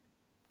then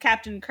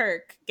Captain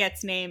Kirk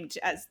gets named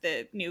as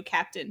the new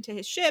captain to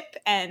his ship,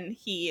 and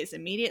he is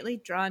immediately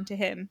drawn to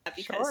him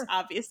because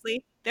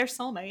obviously they're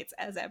soulmates,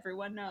 as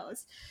everyone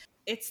knows.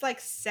 it's like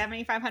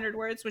 7,500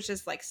 words, which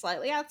is like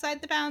slightly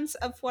outside the bounds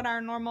of what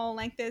our normal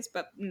length is,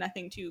 but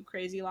nothing too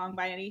crazy long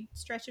by any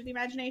stretch of the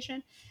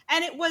imagination.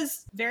 And it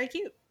was very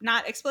cute,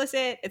 not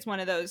explicit. It's one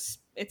of those,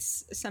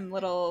 it's some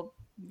little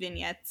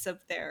vignettes of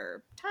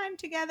their time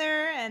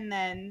together, and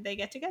then they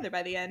get together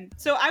by the end.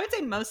 So I would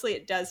say mostly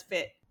it does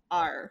fit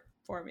our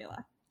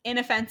formula.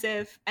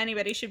 Inoffensive.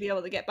 Anybody should be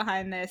able to get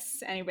behind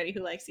this. Anybody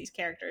who likes these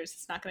characters,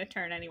 it's not going to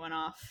turn anyone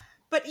off.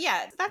 But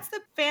yeah, that's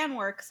the fan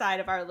work side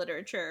of our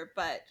literature.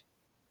 But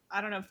I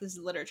don't know if this is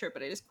literature,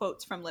 but it is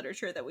quotes from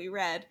literature that we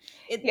read.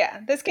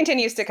 This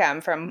continues to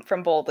come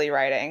from Boldly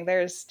Writing.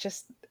 There's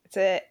just,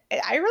 I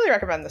really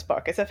recommend this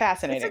book. It's a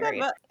fascinating read.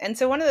 Book. And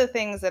so one of the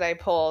things that I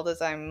pulled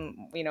as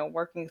I'm,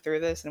 working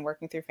through this and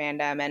working through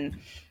fandom, and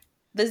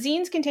the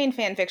zines contain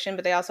fan fiction,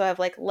 but they also have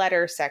like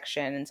letter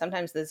section. And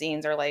sometimes the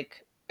zines are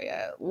like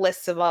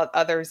lists of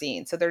other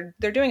zines. So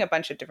they're doing a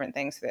bunch of different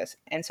things for this.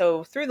 And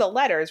so through the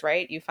letters,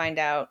 right, you find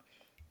out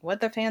what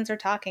the fans are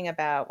talking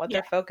about, what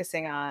they're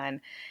focusing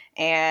on.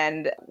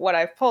 And what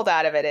I've pulled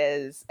out of it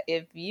is,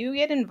 if you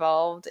get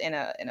involved in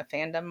a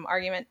fandom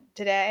argument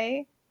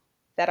today,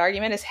 that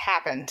argument has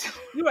happened.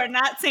 You are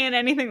not saying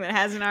anything that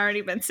hasn't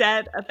already been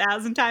said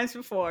 1,000 times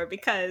before,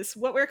 because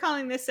what we're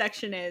calling this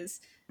section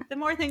is, the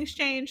more things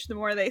change, the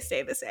more they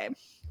stay the same.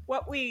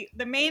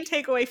 The main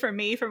takeaway for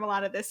me from a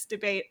lot of this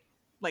debate,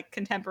 like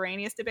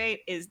contemporaneous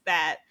debate, is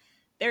that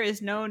there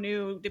is no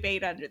new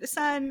debate under the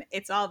sun.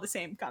 It's all the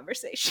same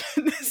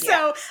conversation.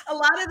 So a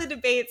lot of the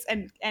debates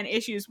and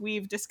issues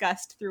we've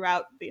discussed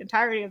throughout the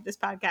entirety of this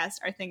podcast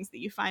are things that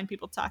you find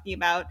people talking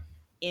about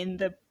in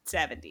the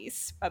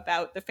 70s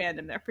about the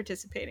fandom they're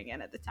participating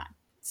in at the time.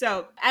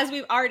 So as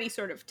we've already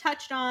sort of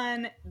touched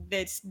on,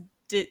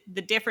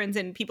 the difference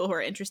in people who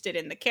are interested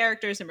in the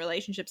characters and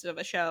relationships of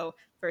a show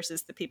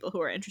versus the people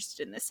who are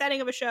interested in the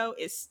setting of a show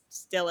is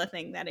still a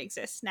thing that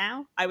exists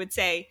now. I would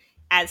say,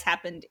 as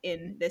happened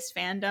in this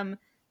fandom,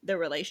 the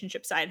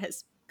relationship side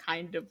has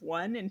kind of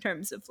won in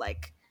terms of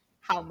like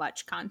how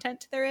much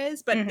content there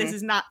is, but this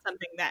is not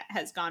something that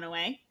has gone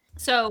away.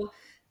 So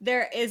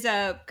there is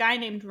a guy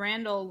named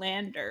Randall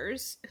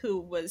Landers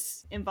who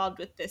was involved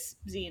with this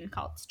zine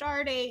called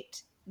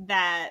Stardate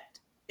that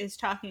is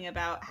talking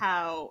about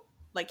how,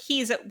 like,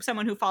 he's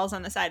someone who falls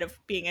on the side of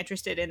being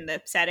interested in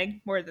the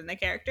setting more than the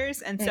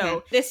characters. And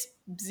so this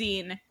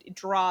zine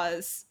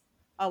draws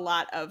a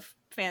lot of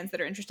fans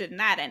that are interested in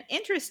that, and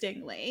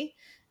interestingly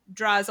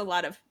draws a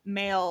lot of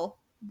male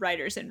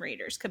writers and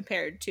readers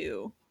compared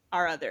to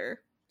our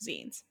other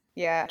zines.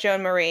 Yeah,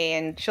 Joan Marie,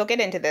 and she'll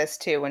get into this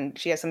too when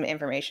she has some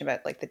information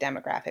about like the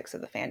demographics of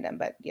the fandom,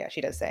 but yeah,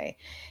 she does say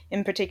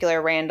in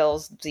particular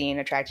Randall's zine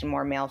attracted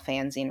more male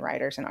fanzine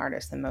writers and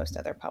artists than most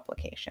other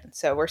publications.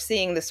 So we're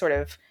seeing this sort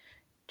of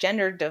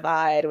gender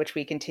divide, which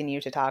we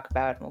continue to talk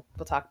about, and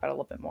we'll talk about a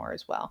little bit more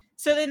as well.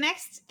 So the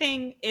next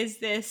thing is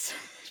this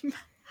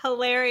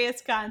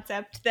hilarious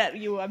concept that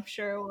you, I'm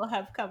sure, will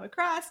have come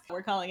across.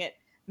 We're calling it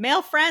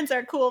male friends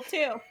are cool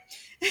too.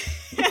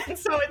 And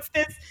so it's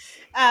this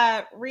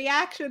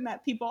reaction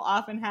that people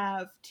often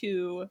have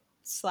to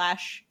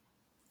slash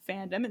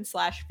fandom and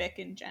slash fic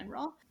in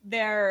general.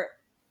 There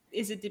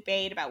is a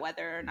debate about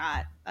whether or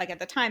not, like at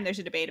the time, there's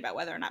a debate about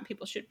whether or not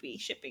people should be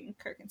shipping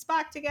Kirk and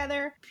Spock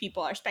together.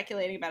 People are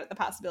speculating about the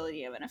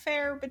possibility of an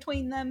affair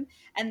between them.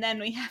 And then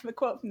we have a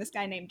quote from this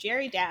guy named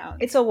Jerry Downs.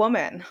 It's a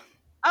woman.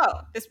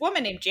 Oh, this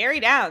woman named Jerry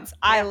Downs.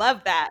 Yeah. I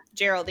love that.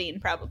 Geraldine,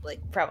 probably.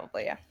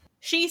 Probably, yeah.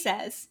 She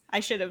says, I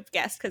should have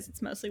guessed because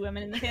it's mostly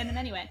women in the fandom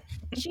anyway.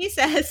 She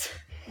says,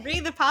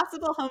 read the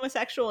possible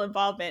homosexual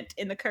involvement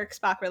in the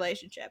Kirk-Spock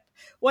relationship.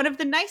 One of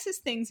the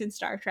nicest things in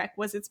Star Trek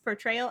was its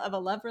portrayal of a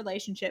love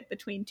relationship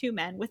between two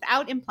men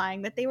without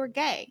implying that they were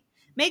gay.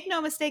 Make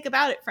no mistake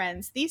about it,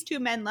 friends. These two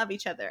men love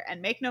each other,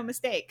 and make no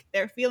mistake,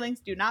 their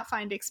feelings do not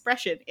find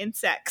expression in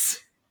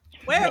sex.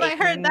 Where have I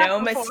heard that before?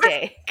 No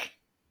mistake.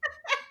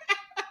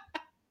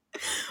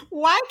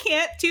 Why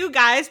can't two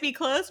guys be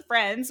close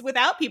friends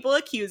without people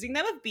accusing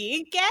them of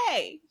being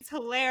gay? It's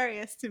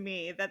hilarious to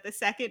me that the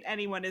second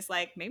anyone is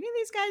like, maybe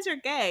these guys are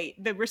gay,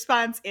 the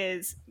response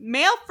is,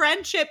 male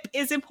friendship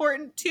is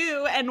important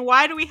too, and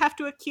why do we have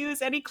to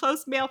accuse any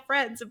close male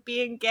friends of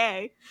being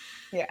gay?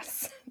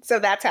 Yes. So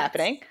that's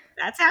happening.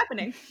 That's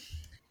happening.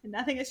 And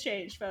nothing has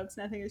changed, folks.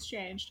 Nothing has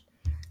changed.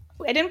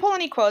 I didn't pull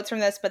any quotes from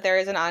this, but there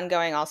is an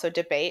ongoing also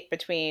debate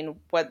between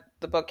what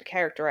the book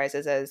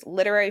characterizes as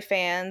literary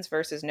fans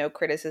versus no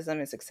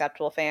criticism is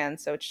acceptable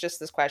fans. So it's just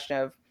this question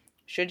of,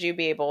 should you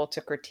be able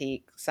to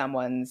critique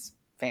someone's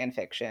fan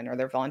fiction or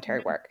their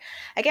voluntary work?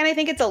 Again, I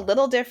think it's a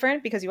little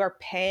different because you are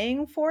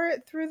paying for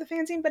it through the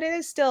fanzine, but it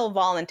is still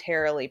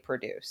voluntarily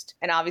produced.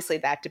 And obviously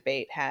that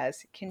debate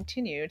has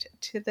continued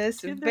to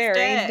this very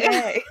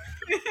day.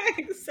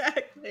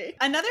 Exactly.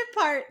 Another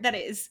part that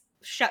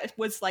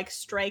was like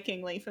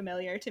strikingly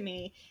familiar to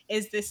me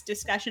is this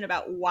discussion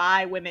about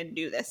why women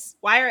do this.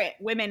 Why are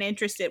women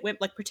interested,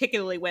 like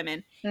particularly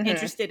women,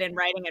 interested in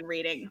writing and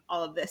reading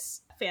all of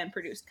this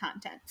fan-produced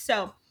content?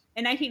 So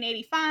in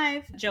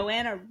 1985,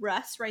 Joanna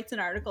Russ writes an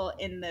article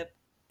in the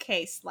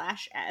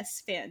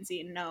K/S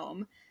fanzine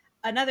Gnome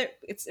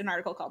It's an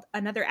article called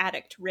Another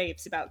Addict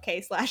Raves About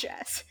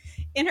K/S.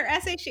 In her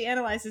essay, she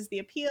analyzes the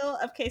appeal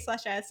of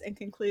K/S and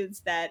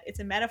concludes that it's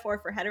a metaphor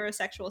for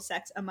heterosexual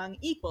sex among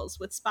equals,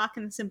 with Spock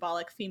in the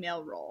symbolic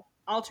female role.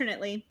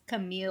 Alternately,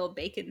 Camille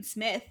Bacon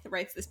Smith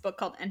writes this book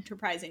called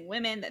Enterprising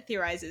Women that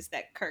theorizes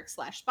that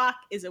Kirk/Spock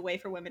is a way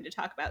for women to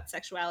talk about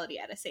sexuality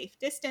at a safe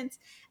distance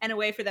and a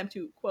way for them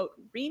to, quote,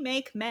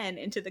 remake men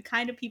into the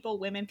kind of people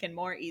women can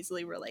more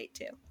easily relate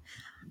to.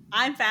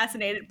 I'm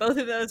fascinated. Both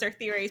of those are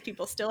theories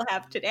people still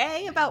have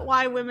today about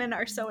why women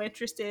are so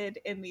interested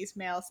in these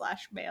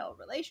male/male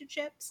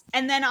relationships.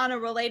 And then on a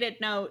related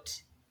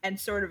note, and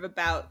sort of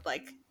about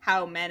like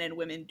how men and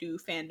women do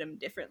fandom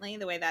differently,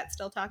 the way that's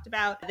still talked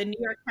about, the New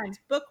York Times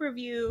Book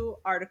Review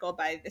article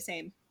by the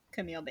same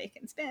Camille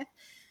Bacon Smith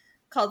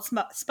called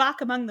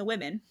Spock Among the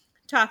Women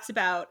talks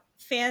about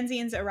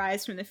fanzines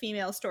arise from the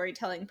female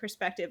storytelling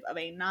perspective of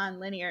a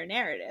non-linear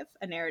narrative,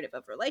 a narrative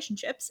of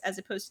relationships, as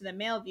opposed to the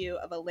male view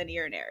of a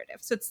linear narrative.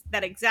 So it's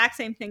that exact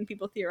same thing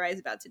people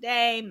theorize about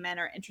today. Men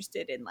are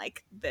interested in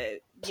like the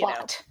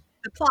plot,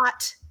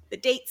 the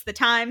dates, the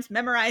times,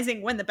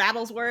 memorizing when the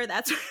battles were,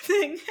 that sort of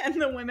thing.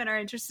 And the women are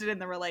interested in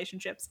the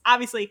relationships.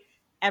 Obviously,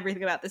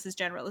 everything about this is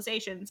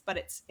generalizations, but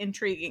it's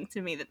intriguing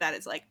to me that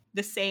is like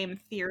the same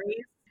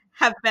theories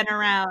have been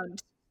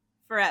around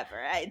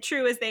forever.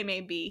 True as they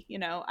may be,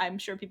 I'm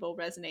sure people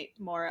resonate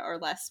more or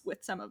less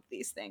with some of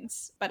these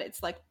things, but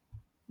it's like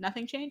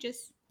nothing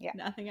changes. Yeah.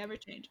 Nothing ever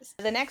changes.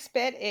 The next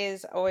bit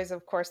is always,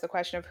 of course, the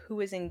question of who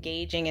is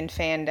engaging in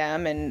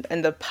fandom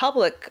and the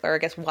public, or I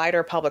guess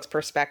wider public's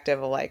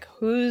perspective of like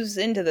who's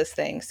into this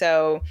thing.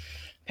 So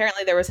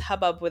apparently there was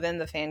hubbub within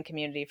the fan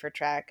community for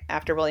Trek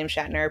after William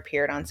Shatner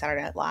appeared on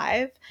Saturday Night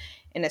Live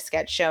in a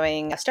sketch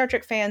showing Star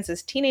Trek fans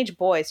as teenage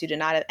boys who did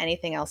not have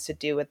anything else to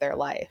do with their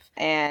life.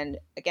 And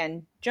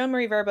again, Joan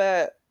Marie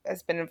Verba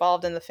has been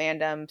involved in the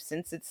fandom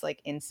since its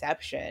like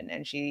inception,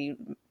 and she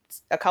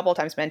a couple of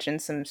times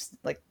mentioned some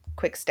like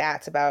quick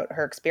stats about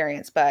her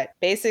experience. But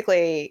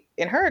basically,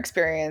 in her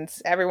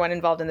experience, everyone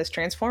involved in this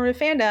transformative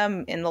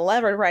fandom, in the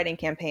letter writing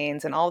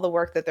campaigns and all the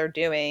work that they're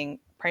doing,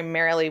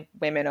 primarily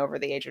women over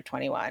the age of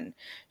 21.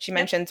 She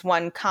mentions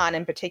one con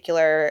in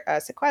particular,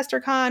 Sequester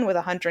Con, with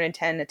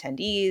 110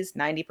 attendees.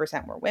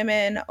 90% were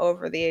women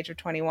over the age of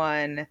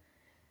 21.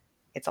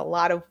 It's a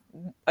lot of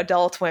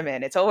adult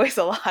women. It's always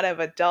a lot of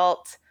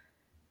adult,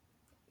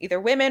 either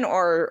women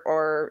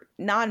or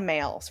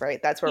non-males,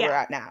 right? That's where we're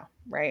at now,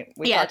 right?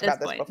 We talked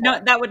about this before.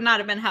 No, that would not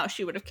have been how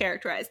she would have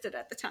characterized it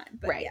at the time.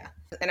 But right. Yeah.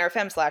 In our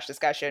Fem/Slash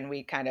discussion,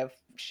 we kind of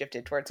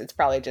shifted towards it's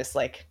probably just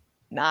like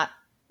not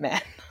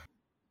men.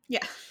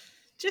 Yeah.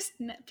 Just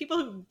people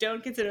who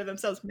don't consider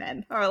themselves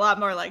men are a lot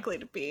more likely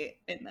to be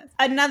in this.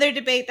 Another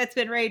debate that's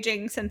been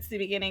raging since the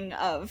beginning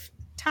of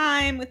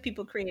time with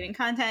people creating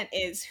content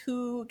is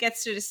who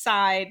gets to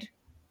decide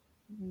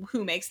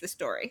who makes the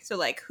story. So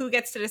like who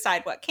gets to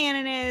decide what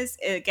canon is?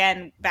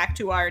 Again, back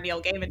to our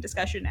Neil Gaiman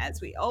discussion, as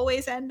we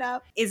always end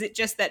up. Is it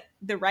just that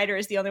the writer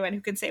is the only one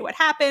who can say what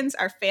happens?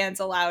 Are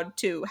fans allowed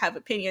to have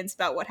opinions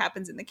about what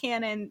happens in the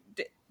canon?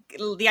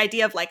 The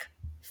idea of like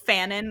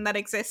fanon that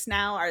exists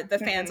now, are the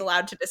fans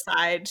allowed to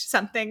decide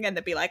something and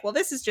to be like, well,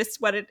 this is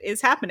just what it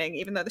is happening,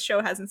 even though the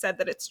show hasn't said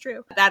that it's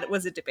true? That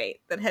was a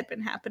debate that had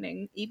been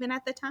happening even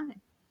at the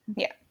time.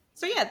 Yeah.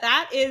 So yeah,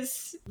 that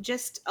is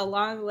just a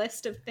long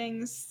list of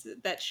things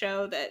that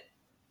show that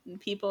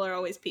people are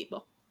always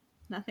people.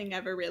 Nothing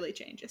ever really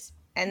changes.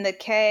 And the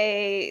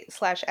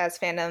K/S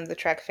fandom, the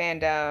Trek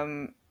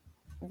fandom,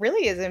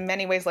 really is in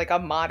many ways like a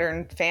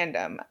modern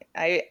fandom.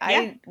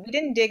 We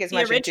didn't dig as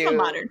much into the original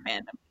modern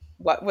fandom.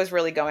 What was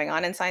really going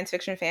on in science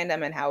fiction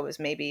fandom and how it was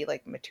maybe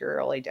like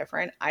materially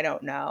different. I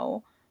don't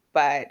know.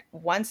 But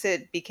once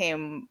it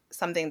became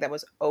something that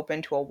was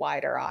open to a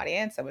wider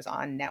audience, that was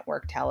on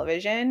network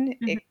television,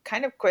 it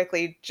kind of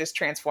quickly just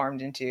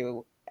transformed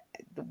into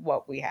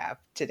what we have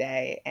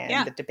today.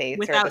 And the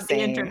debates are the same.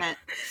 The internet.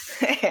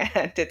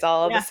 And it's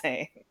all the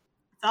same.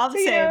 It's all the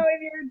same.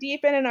 If you're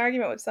deep in an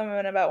argument with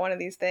someone about one of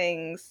these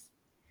things,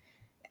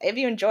 if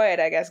you enjoy it,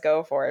 I guess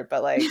go for it.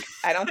 But like,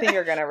 I don't think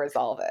you're going to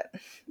resolve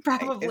it.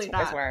 Probably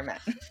not. Is where I'm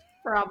at.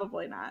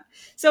 Probably not.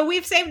 So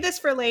we've saved this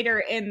for later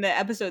in the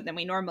episode than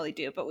we normally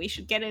do, but we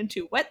should get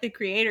into what the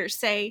creators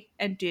say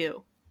and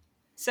do.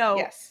 So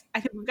yes. I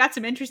think we've got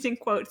some interesting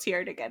quotes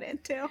here to get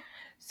into.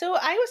 So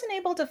I wasn't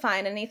able to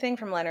find anything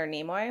from Leonard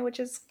Nimoy, which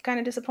is kind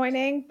of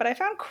disappointing, but I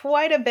found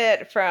quite a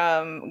bit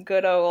from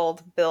good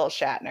old Bill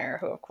Shatner,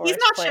 who of course he's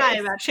not shy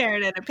about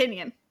sharing an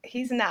opinion.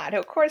 He's not. Who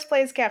of course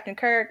plays Captain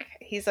Kirk.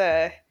 He's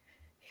a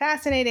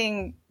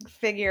fascinating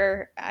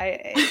figure.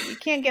 You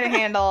can't get a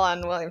handle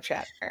on William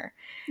Shatner.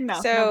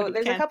 No, so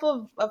there's a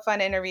couple of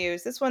fun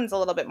interviews. This one's a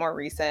little bit more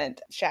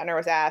recent. Shatner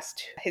was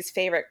asked his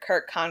favorite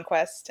Kirk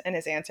conquest, and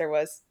his answer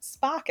was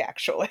Spock,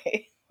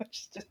 actually.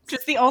 Which is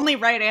just the only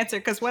right answer,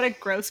 because what a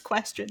gross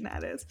question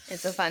that is.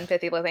 It's a fun,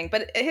 pithy little thing.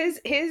 But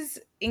his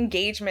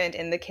engagement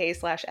in the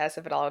K/S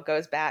of it all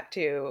goes back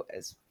to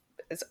as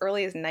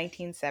early as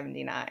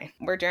 1979,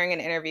 where during an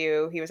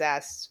interview he was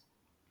asked,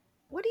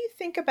 what do you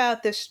think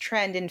about this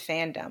trend in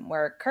fandom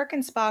where Kirk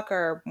and Spock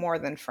are more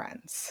than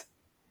friends?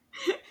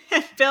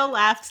 And Bill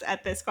laughs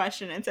at this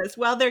question and says,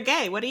 well, they're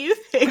gay. What do you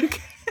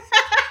think?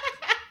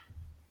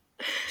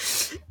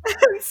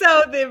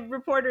 So the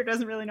reporter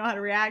doesn't really know how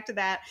to react to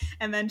that.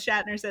 And then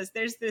Shatner says,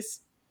 there's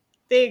this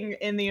thing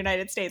in the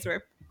United States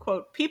where,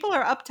 quote, people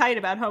are uptight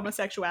about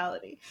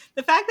homosexuality.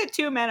 The fact that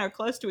two men are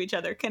close to each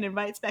other can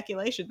invite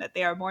speculation that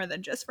they are more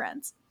than just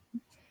friends.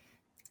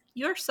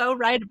 You're so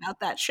right about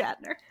that,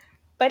 Shatner.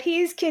 But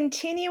he's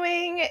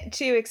continuing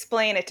to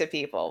explain it to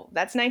people.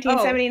 That's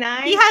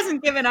 1979. He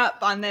hasn't given up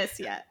on this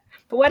yet.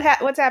 But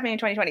what's happening in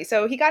 2020?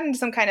 So he got into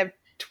some kind of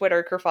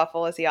Twitter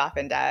kerfuffle, as he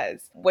often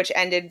does, which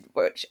ended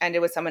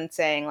with someone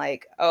saying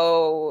like,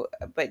 "Oh,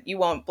 but you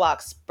won't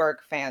block Spurk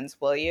fans,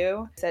 will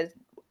you?" He said,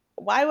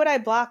 "Why would I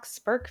block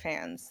Spurk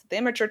fans? The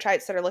immature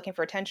types that are looking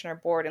for attention are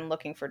bored and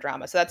looking for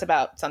drama." So that's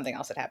about something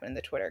else that happened in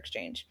the Twitter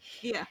exchange.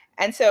 Yeah.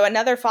 And so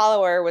another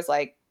follower was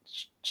like,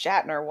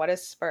 "Shatner, what is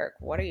Spurk?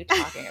 What are you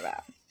talking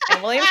about?"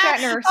 And William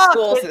Shatner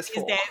schools this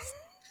fool.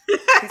 He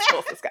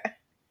schools this guy.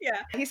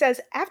 Yeah. He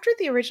says, after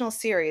the original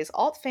series,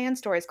 alt fan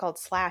stories called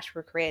Slash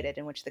were created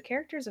in which the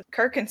characters of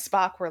Kirk and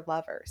Spock were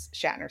lovers,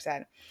 Shatner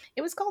said.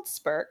 It was called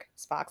Spurk,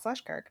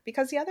 Spock/Kirk,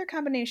 because the other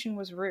combination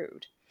was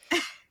rude.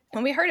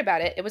 When we heard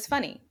about it, it was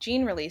funny.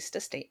 Gene released a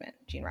statement,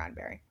 Gene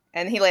Roddenberry.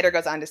 And he later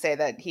goes on to say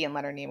that he and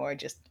Leonard Nimoy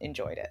just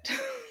enjoyed it.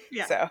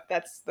 Yeah. So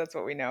that's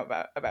what we know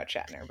about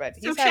Shatner.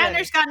 But so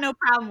Shatner's got no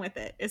problem with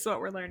it, is what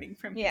we're learning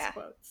from his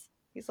quotes.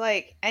 He's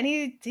like, and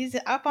he's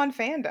up on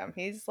fandom.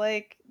 He's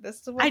like,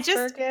 this is what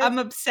Spurk is. I'm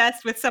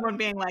obsessed with someone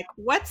being like,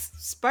 what's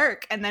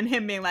Spurk? And then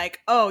him being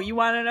like, oh, you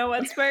want to know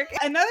what's Spurk?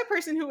 Another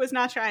person who was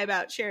not shy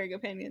about sharing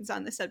opinions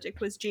on the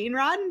subject was Gene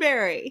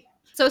Roddenberry.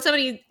 So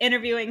somebody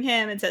interviewing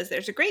him and says,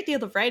 there's a great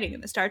deal of writing in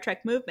the Star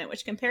Trek movement,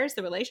 which compares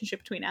the relationship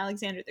between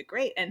Alexander the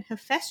Great and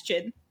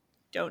Hephaestion,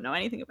 don't know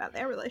anything about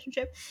their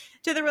relationship,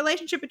 to the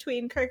relationship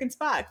between Kirk and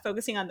Spock,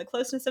 focusing on the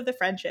closeness of the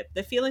friendship,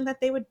 the feeling that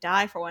they would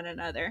die for one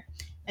another.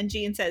 And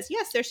Gene says,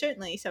 yes, there's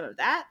certainly some of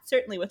that,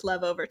 certainly with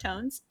love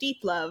overtones, deep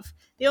love.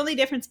 The only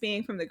difference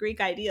being from the Greek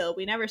ideal,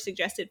 we never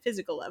suggested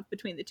physical love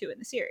between the two in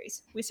the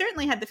series. We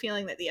certainly had the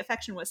feeling that the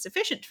affection was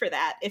sufficient for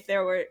that if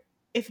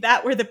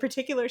that were the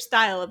particular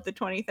style of the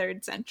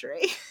 23rd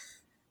century.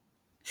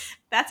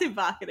 That's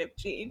evocative,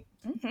 Gene.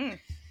 Mm-hmm.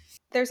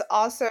 There's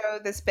also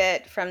this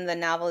bit from the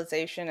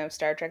novelization of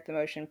Star Trek: The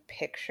Motion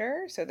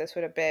Picture. So this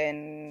would have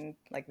been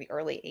like the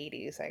early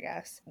 80s, I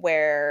guess,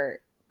 where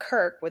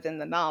Kirk within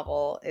the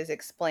novel is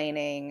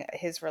explaining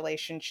his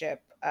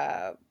relationship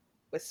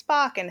with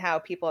Spock and how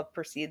people have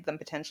perceived them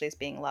potentially as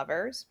being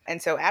lovers. And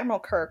so Admiral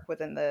Kirk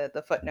within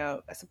the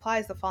footnote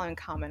supplies the following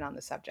comment on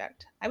the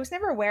subject. I was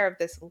never aware of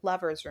this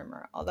lovers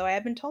rumor, although I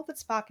had been told that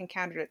Spock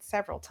encountered it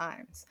several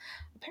times.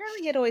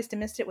 Apparently he had always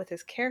dismissed it with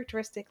his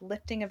characteristic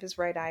lifting of his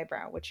right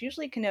eyebrow, which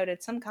usually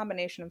connoted some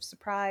combination of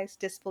surprise,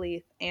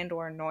 disbelief, and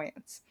or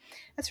annoyance.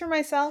 As for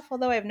myself,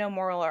 although I have no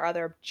moral or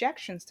other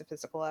objections to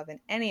physical love in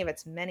any of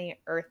its many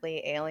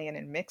earthly, alien,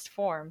 and mixed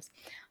forms,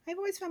 I've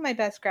always found my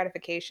best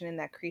gratification in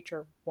that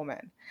creature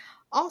woman.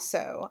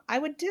 Also, I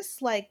would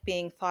dislike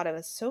being thought of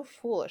as so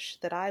foolish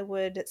that I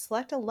would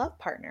select a love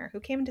partner who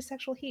came into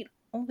sexual heat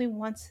only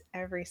once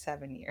every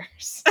 7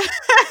 years.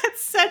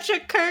 Such a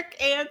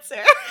Kirk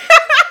answer.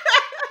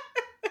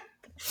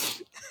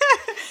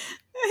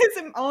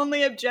 His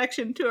only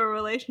objection to a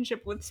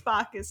relationship with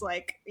Spock is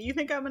like, you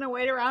think I'm going to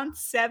wait around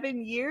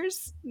 7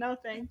 years? No,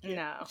 thank you.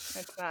 No,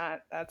 it's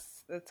not.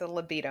 It's a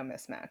libido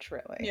mismatch,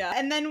 really. Yeah.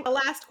 And then the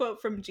last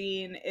quote from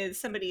Gene is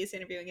somebody is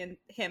interviewing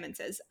him and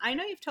says, I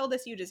know you've told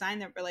us you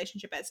designed the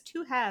relationship as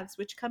two halves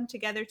which come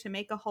together to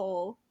make a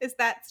whole. Is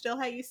that still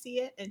how you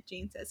see it? And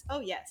Gene says, oh,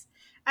 yes.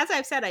 As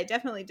I've said, I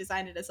definitely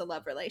designed it as a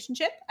love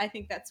relationship. I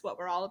think that's what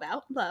we're all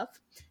about, love.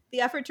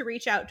 The effort to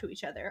reach out to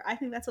each other. I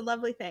think that's a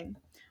lovely thing.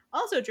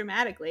 Also,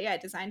 dramatically, I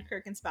designed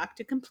Kirk and Spock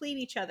to complete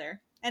each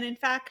other. And in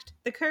fact,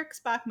 the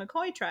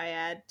Kirk-Spock-McCoy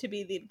triad to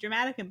be the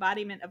dramatic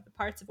embodiment of the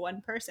parts of one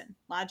person,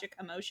 logic,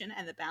 emotion,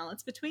 and the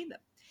balance between them.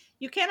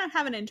 You cannot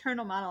have an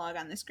internal monologue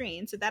on the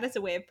screen, so that is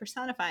a way of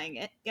personifying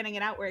it, getting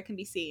it out where it can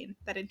be seen,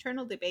 that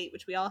internal debate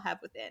which we all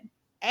have within.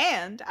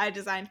 And I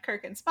designed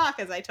Kirk and Spock,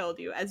 as I told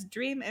you, as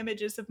dream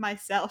images of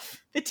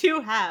myself, the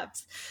two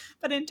halves.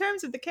 But in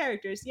terms of the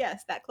characters,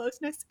 yes, that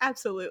closeness,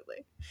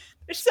 absolutely.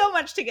 There's so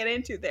much to get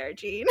into there,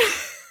 Gene.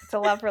 It's a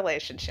love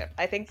relationship.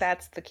 I think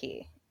that's the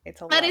key.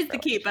 That is the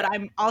key, but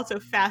I'm also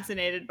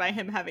fascinated by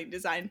him having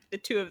designed the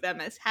two of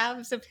them as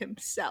halves of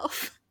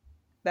himself.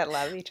 That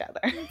love each other.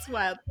 It's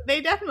wild. They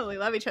definitely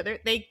love each other.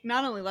 They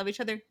not only love each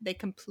other, they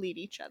complete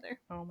each other.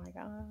 Oh my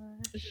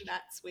gosh. Isn't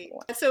that sweet?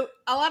 So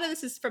a lot of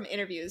this is from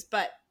interviews,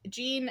 but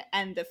Gene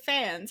and the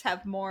fans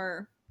have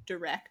more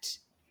direct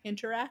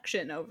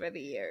interaction over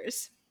the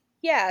years.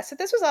 Yeah, so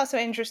this was also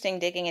interesting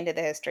digging into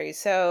the history.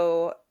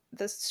 So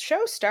the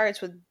show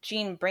starts with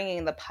Gene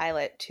bringing the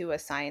pilot to a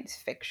science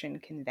fiction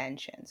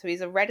convention. So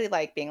he's already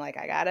like being like,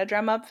 I gotta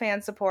drum up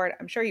fan support.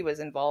 I'm sure he was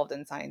involved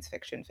in science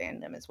fiction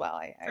fandom as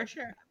well. For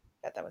sure.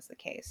 That was the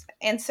case.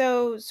 And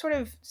so sort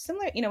of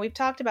similar, we've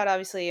talked about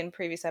obviously in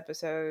previous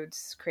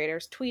episodes,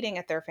 creators tweeting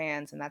at their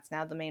fans, and that's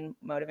now the main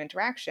mode of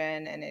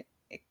interaction. And it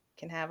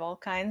can have all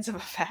kinds of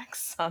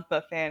effects on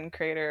the fan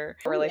creator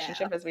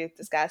relationship, as we've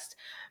discussed.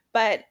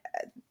 But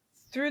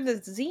through the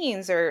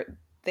zines,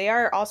 they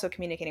are also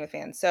communicating with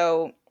fans.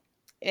 So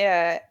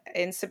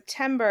in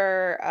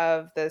September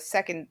of the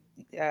second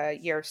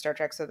year of Star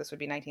Trek, so this would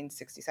be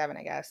 1967,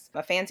 I guess,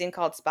 a fanzine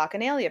called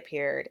Spockanalia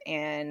appeared,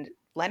 and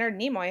Leonard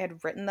Nimoy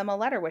had written them a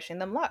letter wishing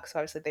them luck. So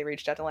obviously they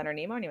reached out to Leonard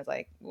Nimoy, and he was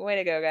like, way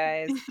to go,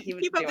 guys. He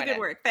was Keep up the good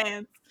work,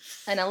 fans.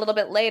 And a little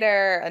bit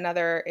later,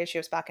 another issue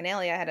of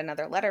Spockanalia had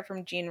another letter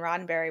from Gene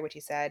Roddenberry, which he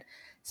said,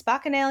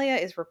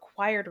 Spockanalia is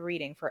required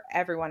reading for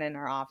everyone in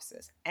our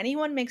offices.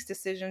 Anyone makes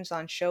decisions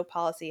on show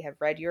policy have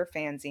read your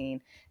fanzine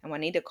and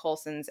Juanita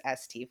Colson's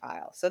ST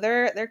file. So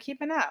they're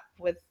keeping up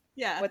with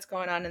what's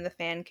going on in the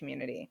fan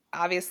community.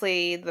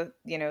 Obviously, the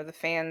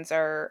fans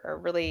are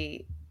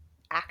really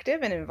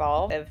active and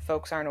involved. If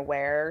folks aren't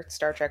aware,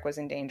 Star Trek was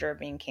in danger of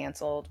being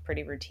canceled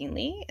pretty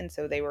routinely, and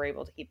so they were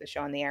able to keep the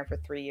show on the air for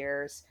 3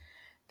 years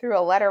through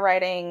a letter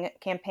writing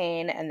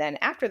campaign. And then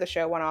after the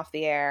show went off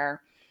the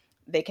air,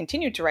 they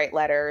continued to write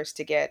letters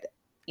to get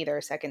either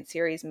a second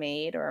series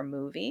made or a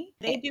movie.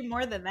 They do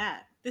more than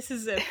that. This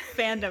is a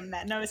fandom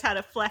that knows how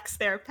to flex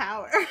their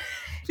power.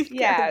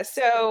 Yeah,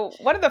 so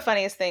one of the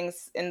funniest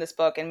things in this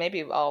book, and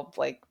maybe I'll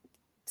like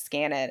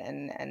scan it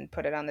and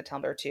put it on the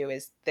Tumblr too,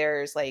 is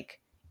there's like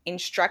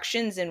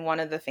instructions in one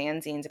of the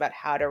fanzines about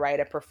how to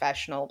write a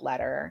professional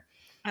letter.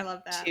 I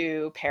love that.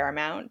 To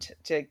Paramount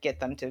to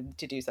get them to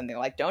do something.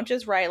 Like, don't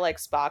just write like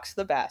Spock's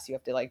the best. You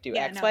have to like do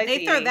X, Y, Z.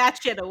 They throw that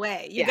shit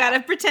away. You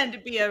gotta pretend to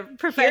be a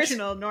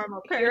professional,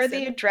 normal person. Here are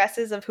the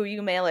addresses of who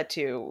you mail it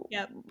to.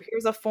 Yep.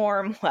 Here's a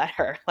form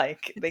letter.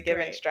 Like, they give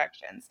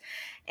instructions.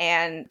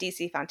 And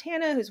DC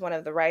Fontana, who's one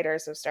of the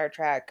writers of Star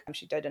Trek,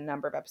 she did a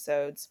number of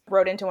episodes,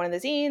 wrote into one of the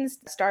zines,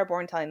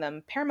 Starborn, telling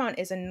them Paramount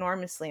is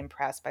enormously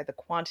impressed by the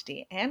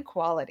quantity and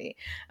quality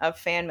of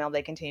fan mail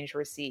they continue to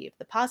receive.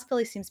 The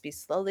possibility seems to be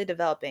slowly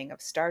developing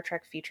of Star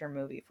Trek feature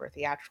movie for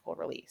theatrical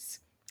release.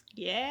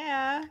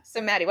 Yeah.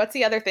 So, Maddie, what's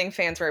the other thing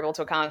fans were able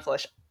to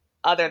accomplish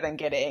other than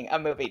getting a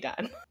movie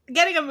done?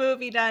 Getting a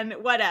movie done,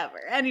 whatever.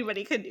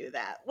 Anybody could do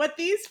that. What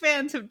these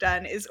fans have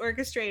done is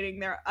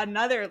orchestrating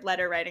another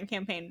letter writing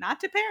campaign,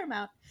 not to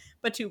Paramount,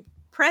 but to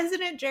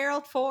President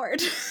Gerald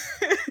Ford.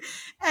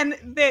 And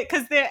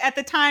because at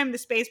the time the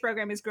space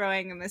program is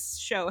growing, and this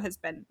show has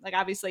been like,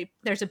 obviously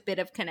there's a bit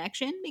of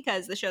connection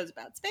because the show's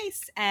about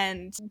space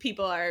and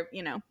people are,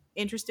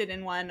 interested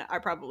in one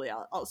are probably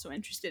also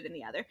interested in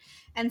the other.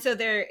 And so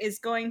there is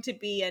going to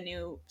be a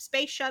new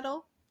space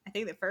shuttle, I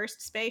think the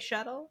first space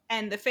shuttle,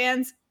 and the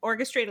fans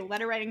orchestrate a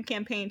letter writing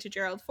campaign to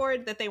Gerald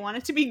Ford that they want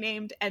it to be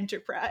named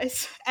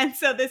Enterprise. And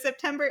so the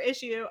September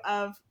issue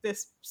of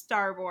this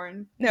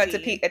Starborn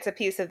it's a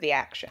piece of the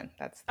action.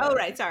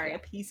 A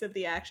piece of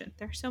the action.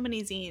 There are so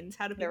many zines.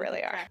 How do people? There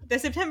really are. The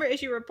September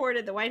issue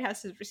reported the White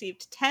House has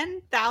received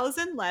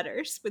 10,000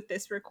 letters with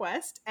this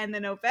request, and the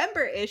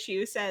November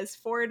issue says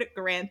Ford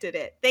granted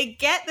it. They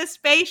get the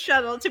space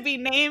shuttle to be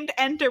named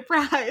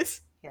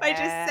Enterprise. Yes. By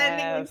just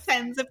sending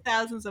tens of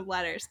thousands of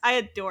letters. I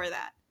adore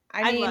that.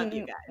 I mean, love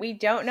you guys. We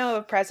don't know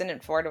if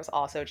President Ford was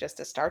also just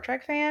a Star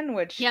Trek fan,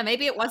 which... Yeah,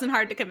 maybe it wasn't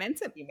hard to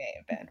convince him. He may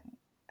have been.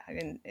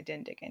 I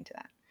didn't dig into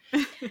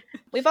that.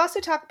 We've also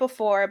talked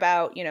before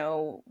about,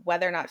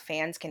 whether or not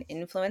fans can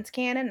influence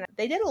canon.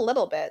 They did a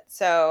little bit.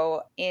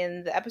 So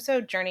in the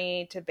episode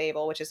Journey to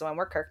Babel, which is the one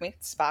where Kirk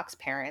meets Spock's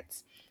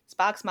parents,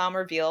 Spock's mom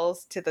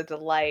reveals to the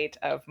delight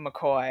of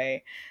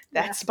McCoy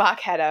that Spock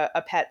had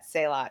a pet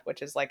Sailot,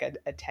 which is like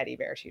a teddy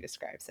bear, she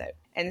describes it.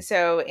 And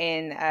so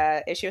in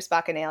issue of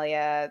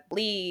Spockanalia,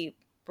 Lee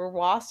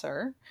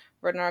Berwasser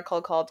wrote an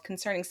article called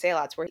Concerning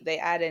Sailots, where they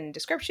add in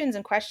descriptions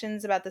and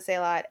questions about the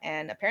Sailot,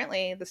 and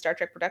apparently the Star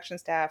Trek production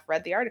staff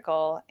read the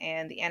article,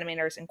 and the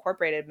animators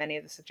incorporated many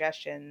of the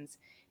suggestions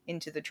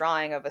into the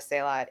drawing of a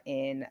Sailot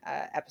in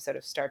an episode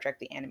of Star Trek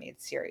The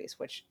Animated Series,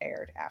 which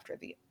aired after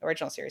the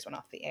original series went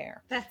off the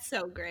air. That's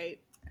so great.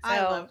 So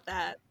I love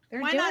that.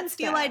 Why not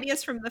steal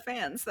ideas from the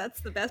fans?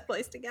 That's the best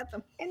place to get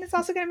them. And it's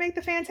also going to make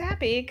the fans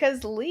happy,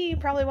 because Lee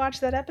probably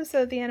watched that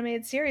episode of The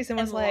Animated Series and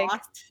was like...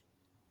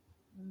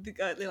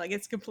 like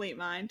its complete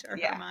mind, or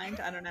her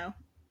mind. I don't know.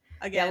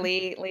 Again,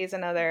 Lee's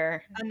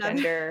another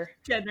gender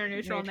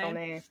neutral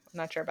name. I'm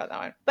not sure about that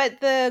one. But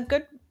the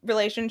good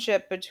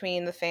relationship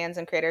between the fans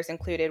and creators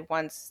included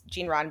once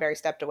Gene Roddenberry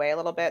stepped away a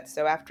little bit.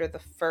 So after the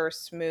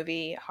first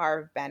movie,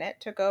 Harve Bennett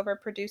took over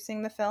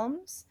producing the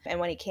films. And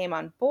when he came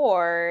on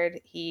board,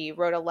 he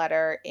wrote a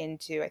letter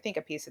into, I think,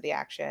 A Piece of the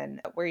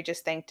Action, where he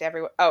just thanked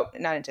everyone. Oh,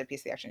 not into A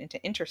Piece of the Action, into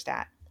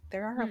Interstat.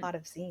 There are a lot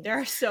of zines. There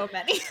are so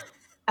many.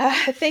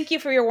 Thank you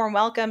for your warm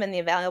welcome and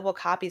the valuable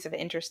copies of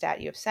Interstat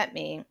you have sent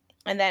me.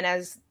 And then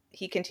as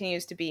he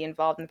continues to be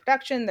involved in the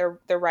production,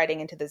 they're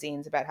writing into the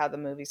zines about how the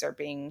movies are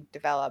being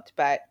developed.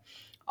 But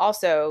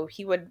also,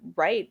 he would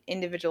write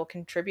individual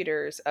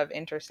contributors of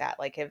Interstat.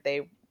 Like if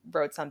they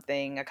wrote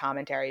something, a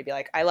commentary, he'd be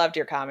like, I loved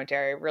your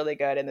commentary, really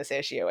good in this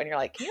issue. And you're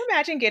like, can you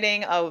imagine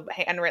getting a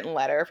handwritten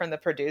letter from the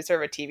producer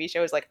of a TV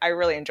show? It's like, I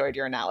really enjoyed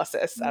your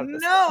analysis of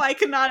this. No, I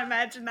cannot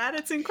imagine that.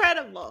 It's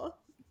incredible.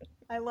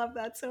 I love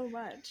that so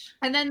much.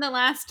 And then the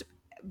last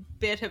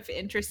bit of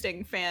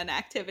interesting fan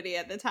activity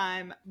at the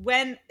time.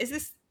 When is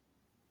this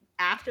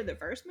after the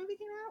first movie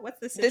came out?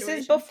 What's the situation? This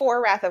is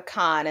before Wrath of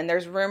Khan, and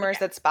there's rumors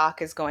that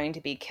Spock is going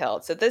to be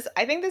killed. So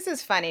I think this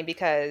is funny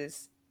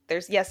because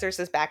there's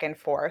this back and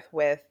forth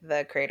with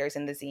the creators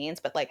and the zines,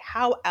 but like,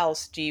 how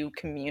else do you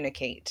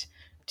communicate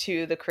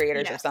to the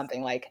creators of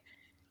something like,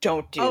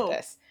 don't do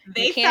this?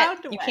 You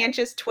can't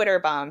just Twitter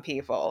bomb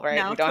people, right?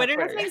 No, Twitter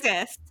doesn't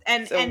exist.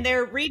 And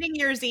they're reading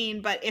your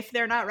zine, but if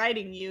they're not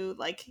writing you,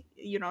 like,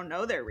 you don't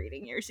know they're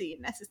reading your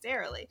zine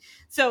necessarily.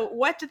 So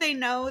what do they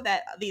know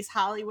that these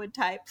Hollywood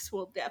types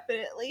will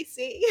definitely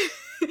see?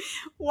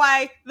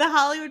 Why, the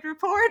Hollywood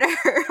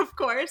Reporter, of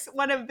course,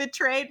 one of the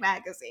trade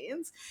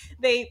magazines,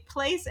 they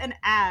place an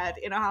ad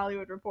in a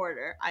Hollywood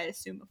Reporter, I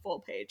assume a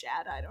full-page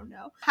ad, I don't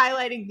know,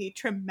 highlighting the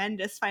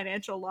tremendous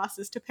financial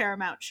losses to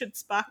Paramount should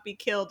Spock be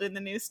killed in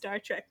the new Star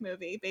Trek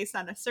movie, based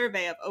on a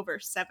survey of over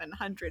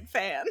 700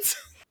 fans.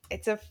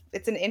 It's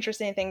an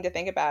interesting thing to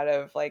think about,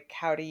 of like,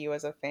 how do you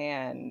as a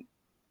fan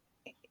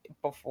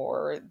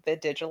before the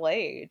digital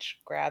age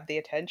grab the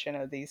attention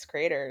of these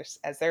creators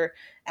as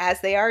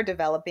they are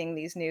developing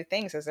these new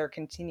things, as they're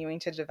continuing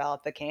to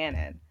develop the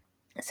canon.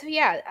 So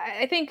yeah,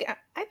 I think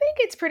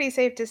it's pretty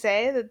safe to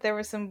say that there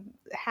was some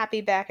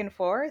happy back and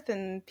forth,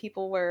 and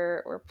people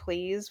were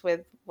pleased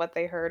with what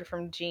they heard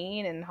from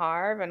Gene and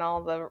Harv and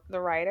all the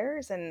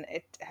writers, and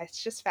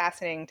it's just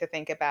fascinating to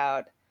think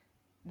about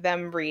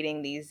them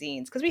reading these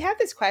zines, because we have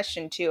this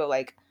question too,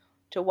 like,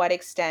 to what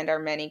extent are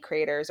many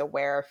creators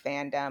aware of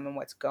fandom and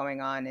what's going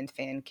on in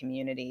fan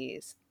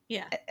communities?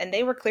 Yeah, and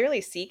they were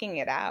clearly seeking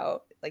it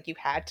out. Like, you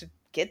had to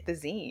get the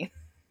zine.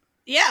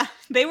 Yeah,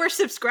 they were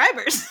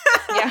subscribers.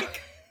 Yeah.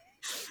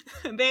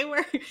 They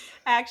were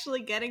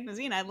actually getting the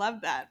zine. I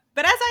love that.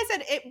 But as I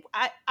said,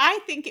 I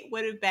think it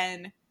would have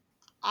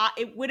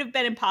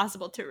been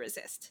impossible to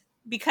resist,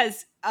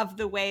 because of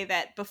the way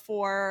that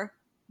before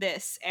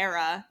this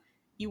era,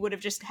 you would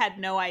have just had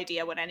no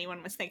idea what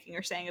anyone was thinking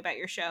or saying about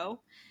your show.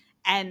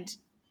 And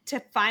to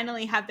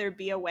finally have there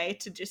be a way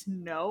to just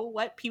know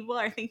what people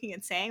are thinking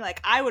and saying, like,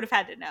 I would have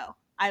had to know.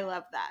 I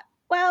love that.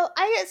 Well,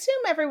 I assume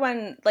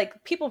everyone,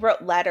 like, people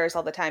wrote letters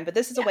all the time, but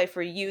this is a way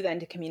for you then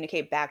to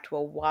communicate back to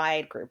a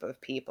wide group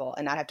of people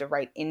and not have to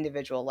write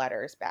individual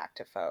letters back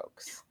to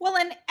folks. Well,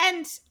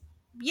 and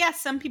yes,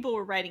 some people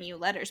were writing you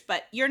letters,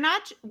 but you're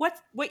not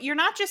you're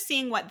not just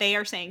seeing what they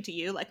are saying to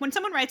you. Like, when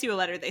someone writes you a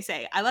letter, they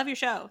say, "I love your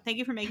show. Thank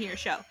you for making your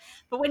show."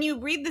 But when you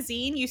read the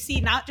zine, you see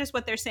not just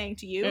what they're saying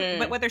to you,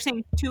 but what they're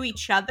saying to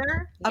each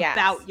other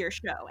about your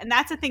show. And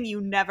that's a thing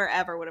you never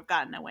ever would have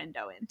gotten a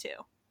window into.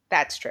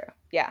 That's true.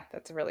 Yeah,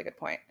 that's a really good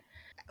point.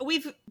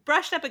 We've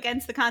brushed up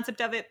against the concept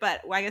of it,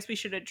 but I guess we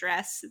should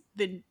address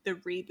the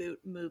reboot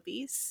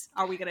movies.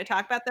 Are we going to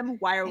talk about them?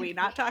 Why are we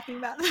not talking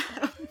about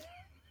them?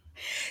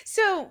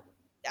 So,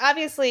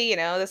 obviously,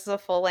 this is a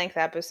full-length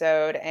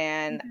episode,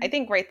 and I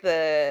think, right,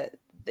 the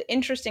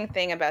interesting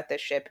thing about this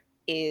ship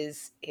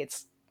is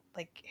its,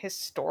 like,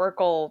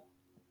 historical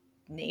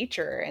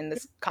nature, and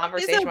this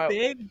conversation about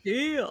big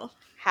deal.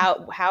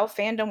 How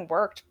fandom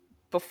worked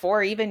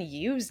before even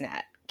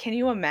Usenet. Can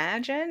you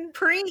imagine?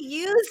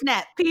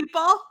 Pre-Usenet,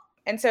 people.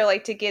 And so,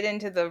 like, to get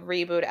into the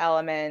reboot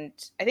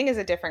element, I think is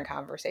a different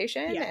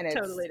conversation. Yeah, and it's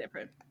totally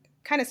different.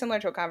 Kind of similar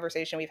to a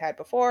conversation we've had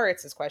before.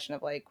 It's this question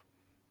of, like,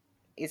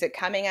 is it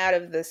coming out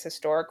of this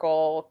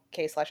historical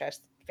K/S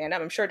fandom?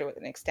 I'm sure to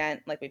an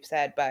extent, like we've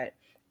said, but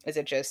is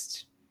it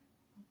just,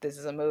 this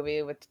is a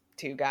movie with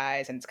two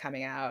guys and it's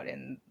coming out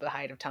in the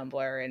height of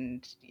Tumblr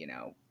and,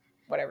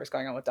 whatever's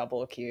going on with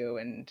Double Q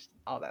and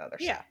all that other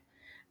stuff.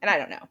 And I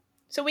don't know.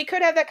 So we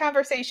could have that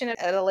conversation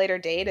at a later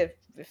date if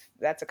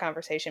that's a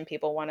conversation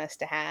people want us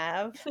to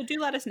have. So do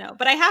let us know.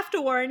 But I have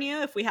to warn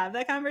you, if we have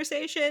that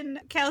conversation,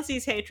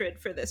 Kelsey's hatred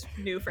for this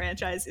new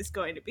franchise is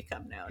going to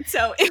become known.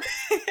 So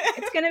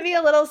it's going to be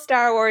a little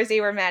Star Wars-y,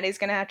 where Maddie's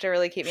going to have to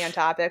really keep me on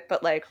topic,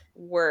 but, like,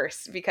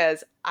 worse,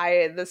 because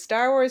the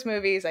Star Wars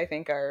movies, I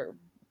think, are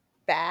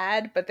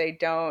bad, but they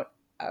don't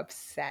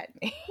upset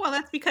me. Well,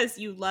 that's because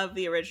you love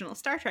the original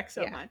Star Trek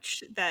so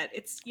much that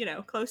it's,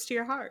 close to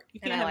your heart. You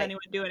can't have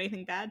anyone do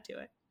anything bad to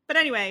it. But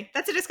anyway,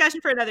 that's a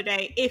discussion for another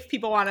day if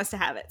people want us to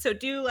have it. So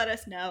do let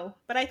us know.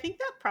 But I think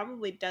that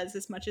probably does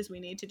as much as we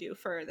need to do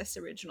for this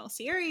original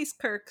series,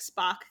 Kirk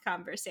Spock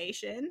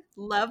conversation.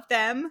 Love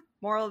them.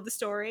 Moral of the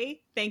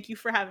story, thank you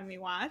for having me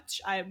watch.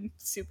 I'm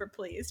super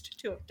pleased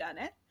to have done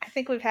it. I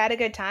think we've had a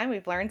good time.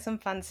 We've learned some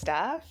fun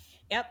stuff.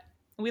 Yep.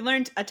 We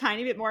learned a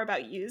tiny bit more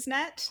about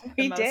Usenet,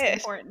 the most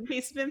important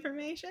piece of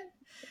information.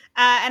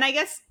 And I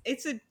guess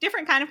it's a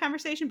different kind of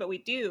conversation, but we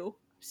do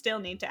still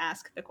need to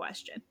ask the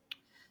question.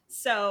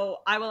 So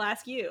I will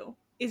ask you,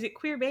 is it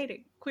queer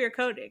baiting, queer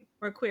coding,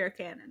 or queer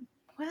canon?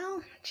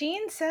 Well,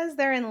 Gene says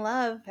they're in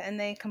love and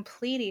they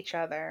complete each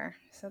other.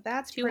 So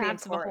that's pretty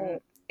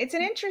important. It's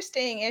an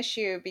interesting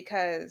issue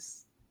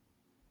because,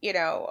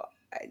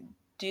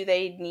 do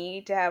they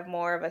need to have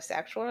more of a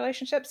sexual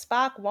relationship?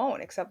 Spock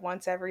won't, except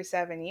once every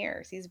 7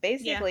 years. He's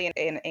basically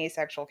an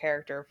asexual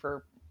character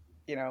for,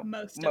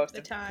 most of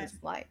the time.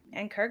 his life.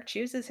 And Kirk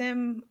chooses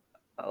him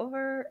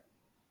over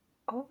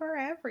over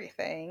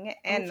everything,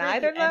 and over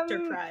neither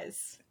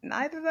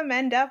the of them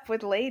end up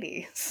with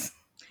ladies.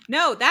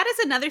 No, that is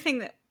another thing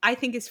that I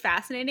think is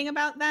fascinating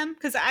about them,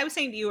 because I was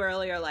saying to you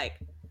earlier, like,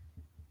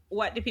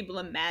 what do people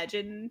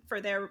imagine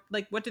for their,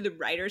 like, what do the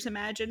writers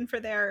imagine for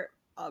their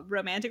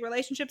romantic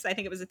relationships? I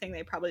think it was a thing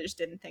they probably just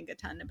didn't think a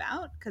ton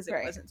about because it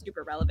wasn't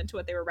super relevant to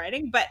what they were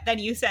writing. But then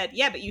you said,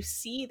 yeah, but you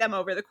see them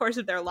over the course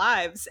of their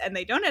lives and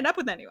they don't end up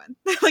with anyone.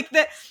 Like,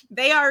 that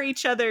they are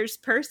each other's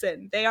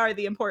person. They are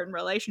the important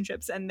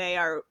relationships, and they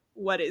are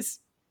what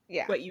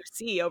you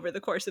see over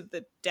the course of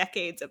the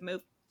decades of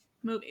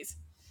movies.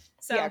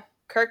 So yeah,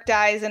 Kirk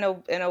dies in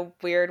a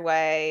weird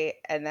way,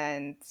 and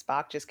then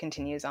Spock just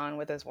continues on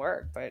with his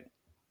work, but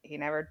he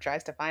never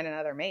tries to find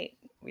another mate.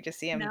 We just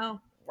see him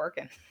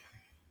working.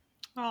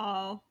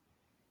 Oh.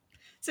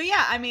 So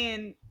yeah, I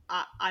mean,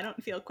 I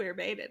don't feel queer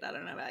baited. I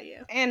don't know about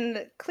you.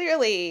 And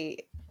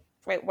clearly,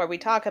 right, what we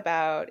talk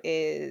about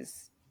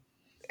is,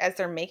 as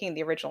they're making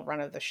the original run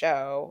of the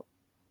show,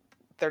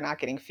 they're not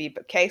getting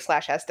feedback.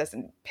 K/S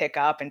doesn't pick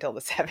up until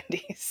the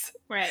 70s.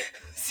 Right.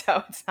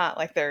 So it's not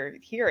like they're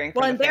hearing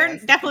from well, the they're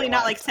fans definitely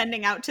not like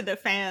sending out to the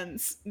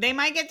fans, they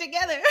might get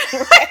together.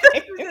 Right.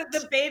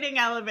 The baiting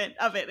element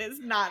of it is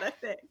not a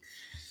thing.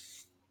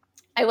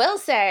 I will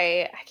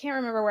say, I can't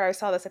remember where I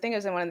saw this. I think it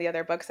was in one of the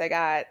other books I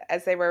got.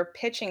 As they were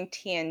pitching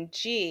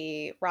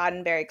TNG,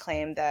 Roddenberry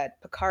claimed that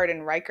Picard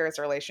and Riker's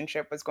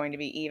relationship was going to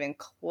be even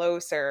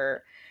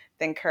closer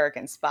than Kirk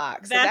and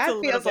Spock. So that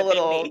feels a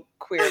little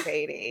queer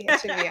baity,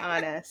 to be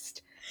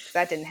honest.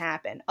 That didn't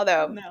happen.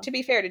 Although, to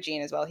be fair to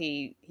Gene as well,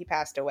 he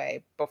passed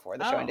away before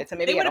the show ended. So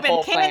maybe he had a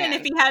whole plan. It would have been canon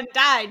if he hadn't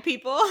died,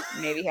 people.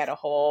 Maybe he had a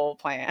whole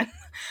plan.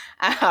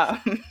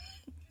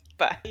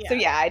 But so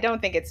yeah, I don't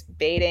think it's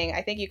baiting.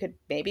 I think you could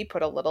maybe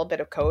put a little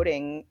bit of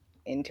coding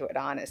into it,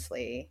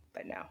 honestly.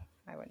 But no,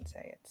 I wouldn't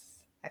say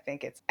it's. I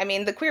think it's. I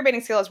mean, the queer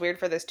baiting scale is weird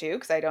for this too,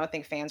 because I don't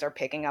think fans are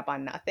picking up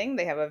on nothing.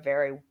 They have a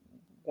very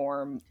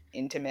warm,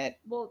 intimate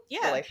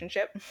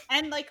relationship.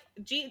 And like,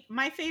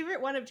 my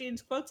favorite one of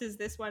Gene's quotes is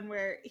this one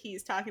where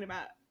he's talking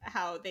about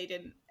how they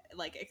didn't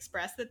like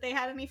express that they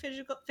had any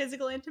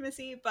physical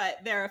intimacy,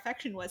 but their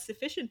affection was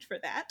sufficient for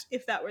that,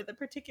 if that were the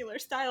particular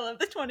style of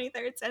the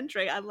 23rd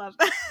century. I love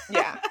that.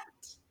 Yeah.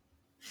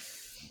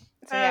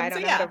 So yeah, I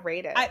don't know how to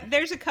rate it.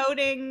 There's a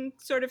coding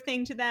sort of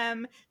thing to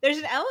them. There's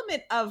an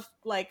element of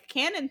like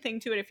canon thing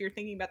to it if you're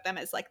thinking about them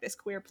as like this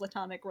queer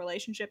platonic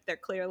relationship. They're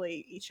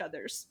clearly each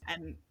other's,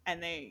 and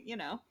they, you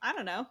know, I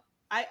don't know.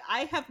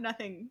 I have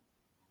nothing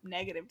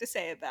negative to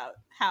say about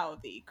how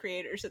the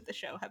creators of the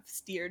show have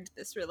steered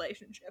this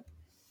relationship.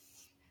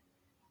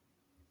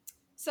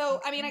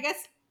 So, I mean, I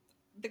guess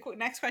the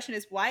next question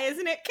is, why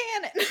isn't it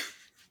canon?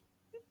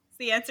 Is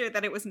the answer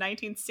that it was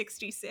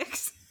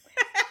 1966?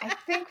 I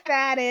think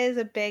that is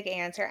a big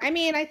answer. I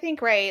mean, I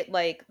think, right,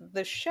 like,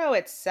 the show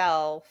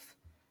itself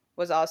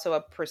was also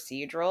a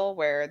procedural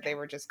where they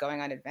were just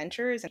going on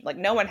adventures. And, like,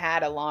 no one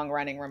had a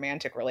long-running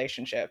romantic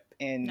relationship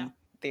in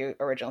the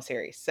original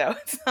series. So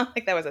it's not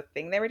like that was a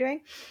thing they were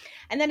doing.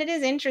 And then it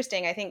is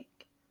interesting, I think,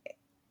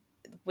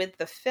 with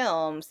the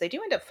films, they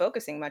do end up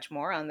focusing much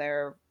more on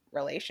their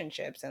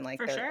relationships and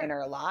like their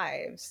inner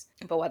lives,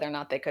 but whether or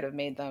not they could have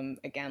made them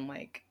again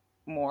like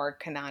more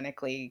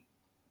canonically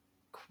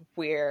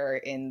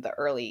queer in the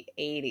early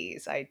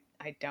 80s, I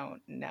don't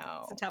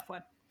know. It's a tough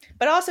one.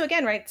 But also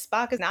again, right,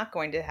 Spock is not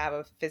going to have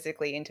a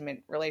physically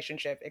intimate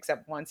relationship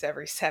except once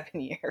every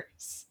 7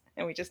 years,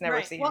 and we just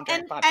never see him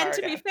during Picard. And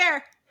to be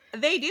fair,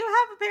 they do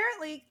have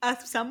apparently a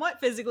somewhat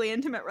physically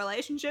intimate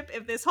relationship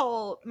if this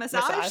whole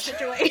massage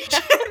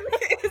situation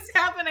is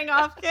happening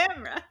off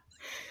camera.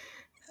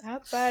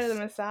 Outside of the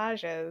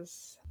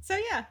massages. So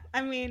yeah,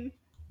 I mean,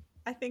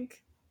 I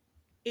think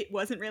it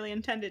wasn't really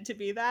intended to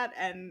be that,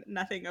 and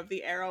nothing of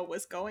the era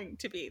was going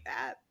to be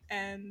that.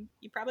 And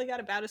you probably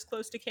got about as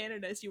close to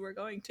canon as you were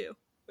going to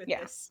with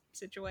this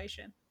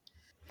situation.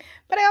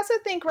 But I also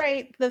think,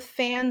 right, the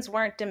fans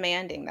weren't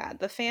demanding that.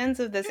 The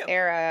fans of this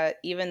era,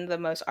 even the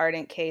most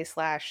ardent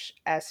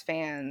K/S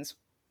fans,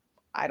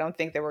 I don't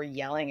think they were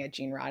yelling at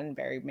Gene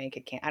Roddenberry, make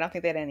it canon. I don't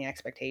think they had any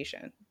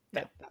expectation.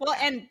 But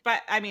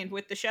I mean,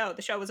 with the show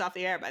was off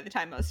the air by the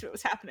time most of it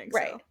was happening.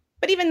 Right. So.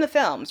 But even the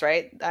films,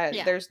 right?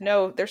 There's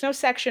no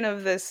section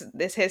of this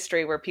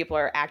history where people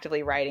are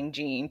actively writing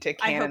Gene to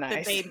canonize. I hope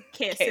that they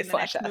kiss in the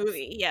next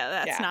movie. Yeah,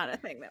 that's not a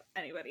thing that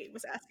anybody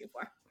was asking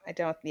for.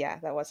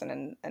 That wasn't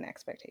an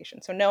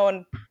expectation. So no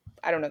one,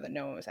 I don't know that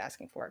no one was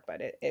asking for it, but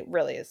it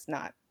really is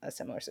not a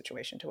similar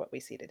situation to what we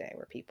see today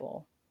where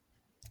people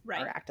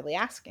are actively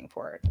asking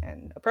for it,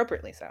 and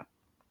appropriately so.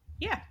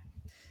 Yeah.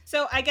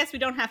 So I guess we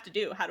don't have to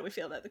do how do we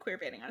feel about the queer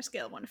baiting on a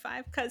scale of 1 to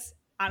 5, because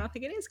I don't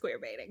think it is queer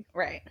baiting.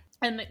 Right.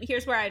 And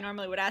here's where I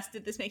normally would ask,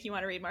 did this make you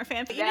want to read more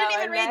fanfiction? You didn't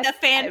even read the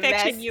fan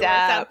fiction you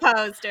were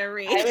supposed to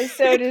read. I was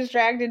so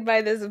distracted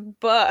by this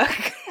book.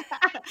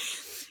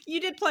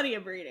 You did plenty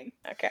of reading.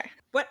 Okay.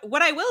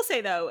 What I will say,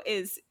 though,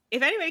 is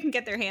if anybody can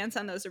get their hands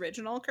on those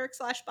original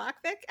Kirk/Spock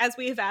fic, as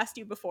we have asked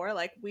you before,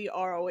 like, we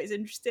are always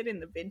interested in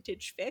the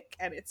vintage fic,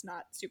 and it's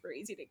not super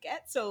easy to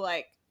get. So,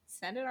 like,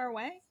 send it our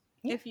way.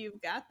 if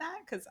you've got that,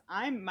 because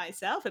I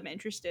myself am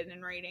interested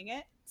in reading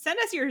it. Send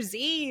us your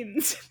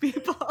zines,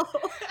 people.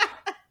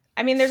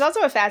 I mean, there's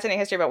also a fascinating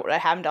history about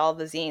what happened to all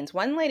the zines.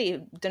 One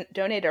lady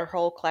donated her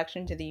whole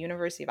collection to the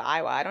University of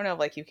Iowa. I don't know if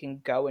like you can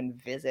go and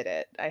visit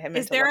it. I haven't.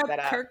 Is there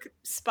a Kirk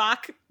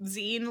Spock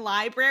zine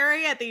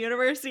library at the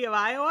University of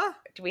Iowa?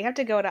 Do we have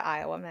to go to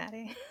Iowa,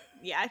 Maddie?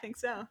 Yeah, I think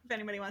so. If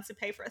anybody wants to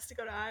pay for us to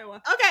go to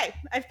Iowa. Okay,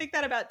 I think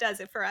that about does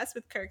it for us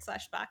with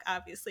Kirk/Spock.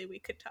 Obviously, we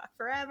could talk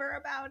forever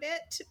about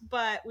it,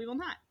 but we will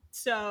not.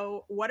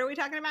 So, what are we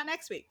talking about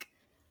next week?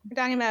 We're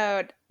talking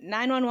about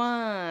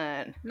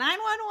 911.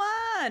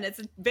 911. It's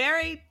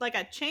very like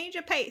a change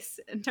of pace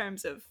in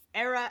terms of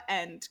era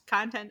and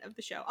content of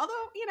the show.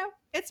 Although, you know,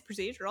 it's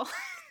procedural.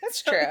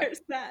 That's so true.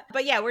 There's that.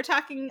 But yeah, we're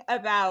talking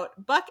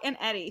about Buck and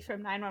Eddie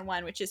from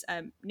 911, which is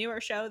a newer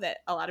show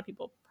that a lot of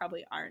people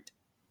probably aren't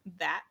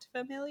that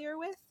familiar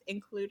with,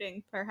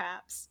 including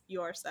perhaps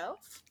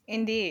yourself.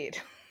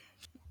 Indeed.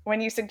 When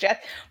you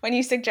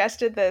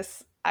suggested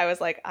this, I was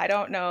like, I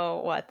don't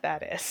know what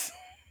that is.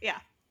 Yeah.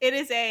 It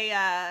is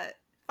a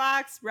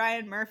Fox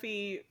Ryan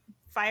Murphy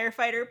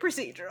firefighter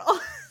procedural.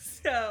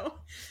 So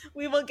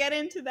we will get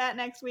into that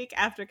next week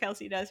after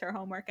Kelsey does her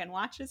homework and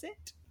watches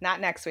it. Not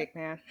next week,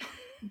 man.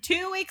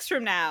 2 weeks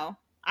from now.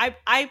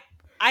 I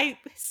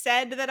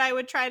said that I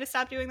would try to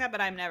stop doing that, but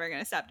I'm never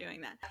going to stop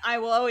doing that. I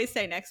will always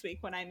say next week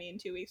when I mean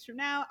 2 weeks from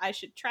now. I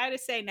should try to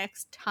say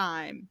next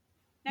time.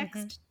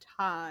 Next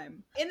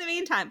time. In the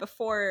meantime,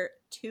 before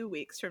 2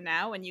 weeks from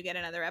now, when you get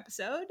another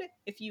episode,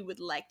 if you would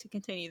like to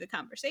continue the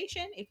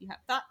conversation, if you have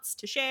thoughts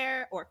to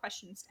share or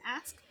questions to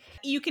ask,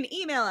 you can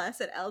email us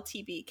at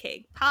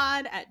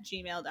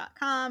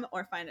ltbkpod@gmail.com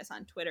or find us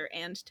on Twitter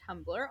and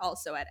Tumblr,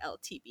 also at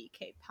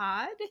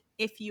ltbkpod.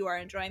 If you are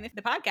enjoying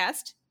the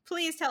podcast,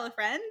 please tell a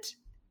friend.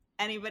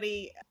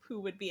 Anybody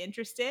who would be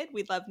interested.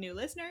 We'd love new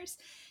listeners.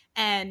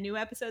 And new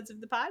episodes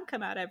of the pod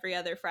come out every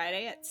other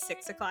Friday at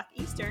 6 o'clock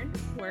Eastern,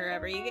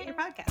 wherever you get your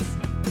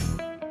podcasts.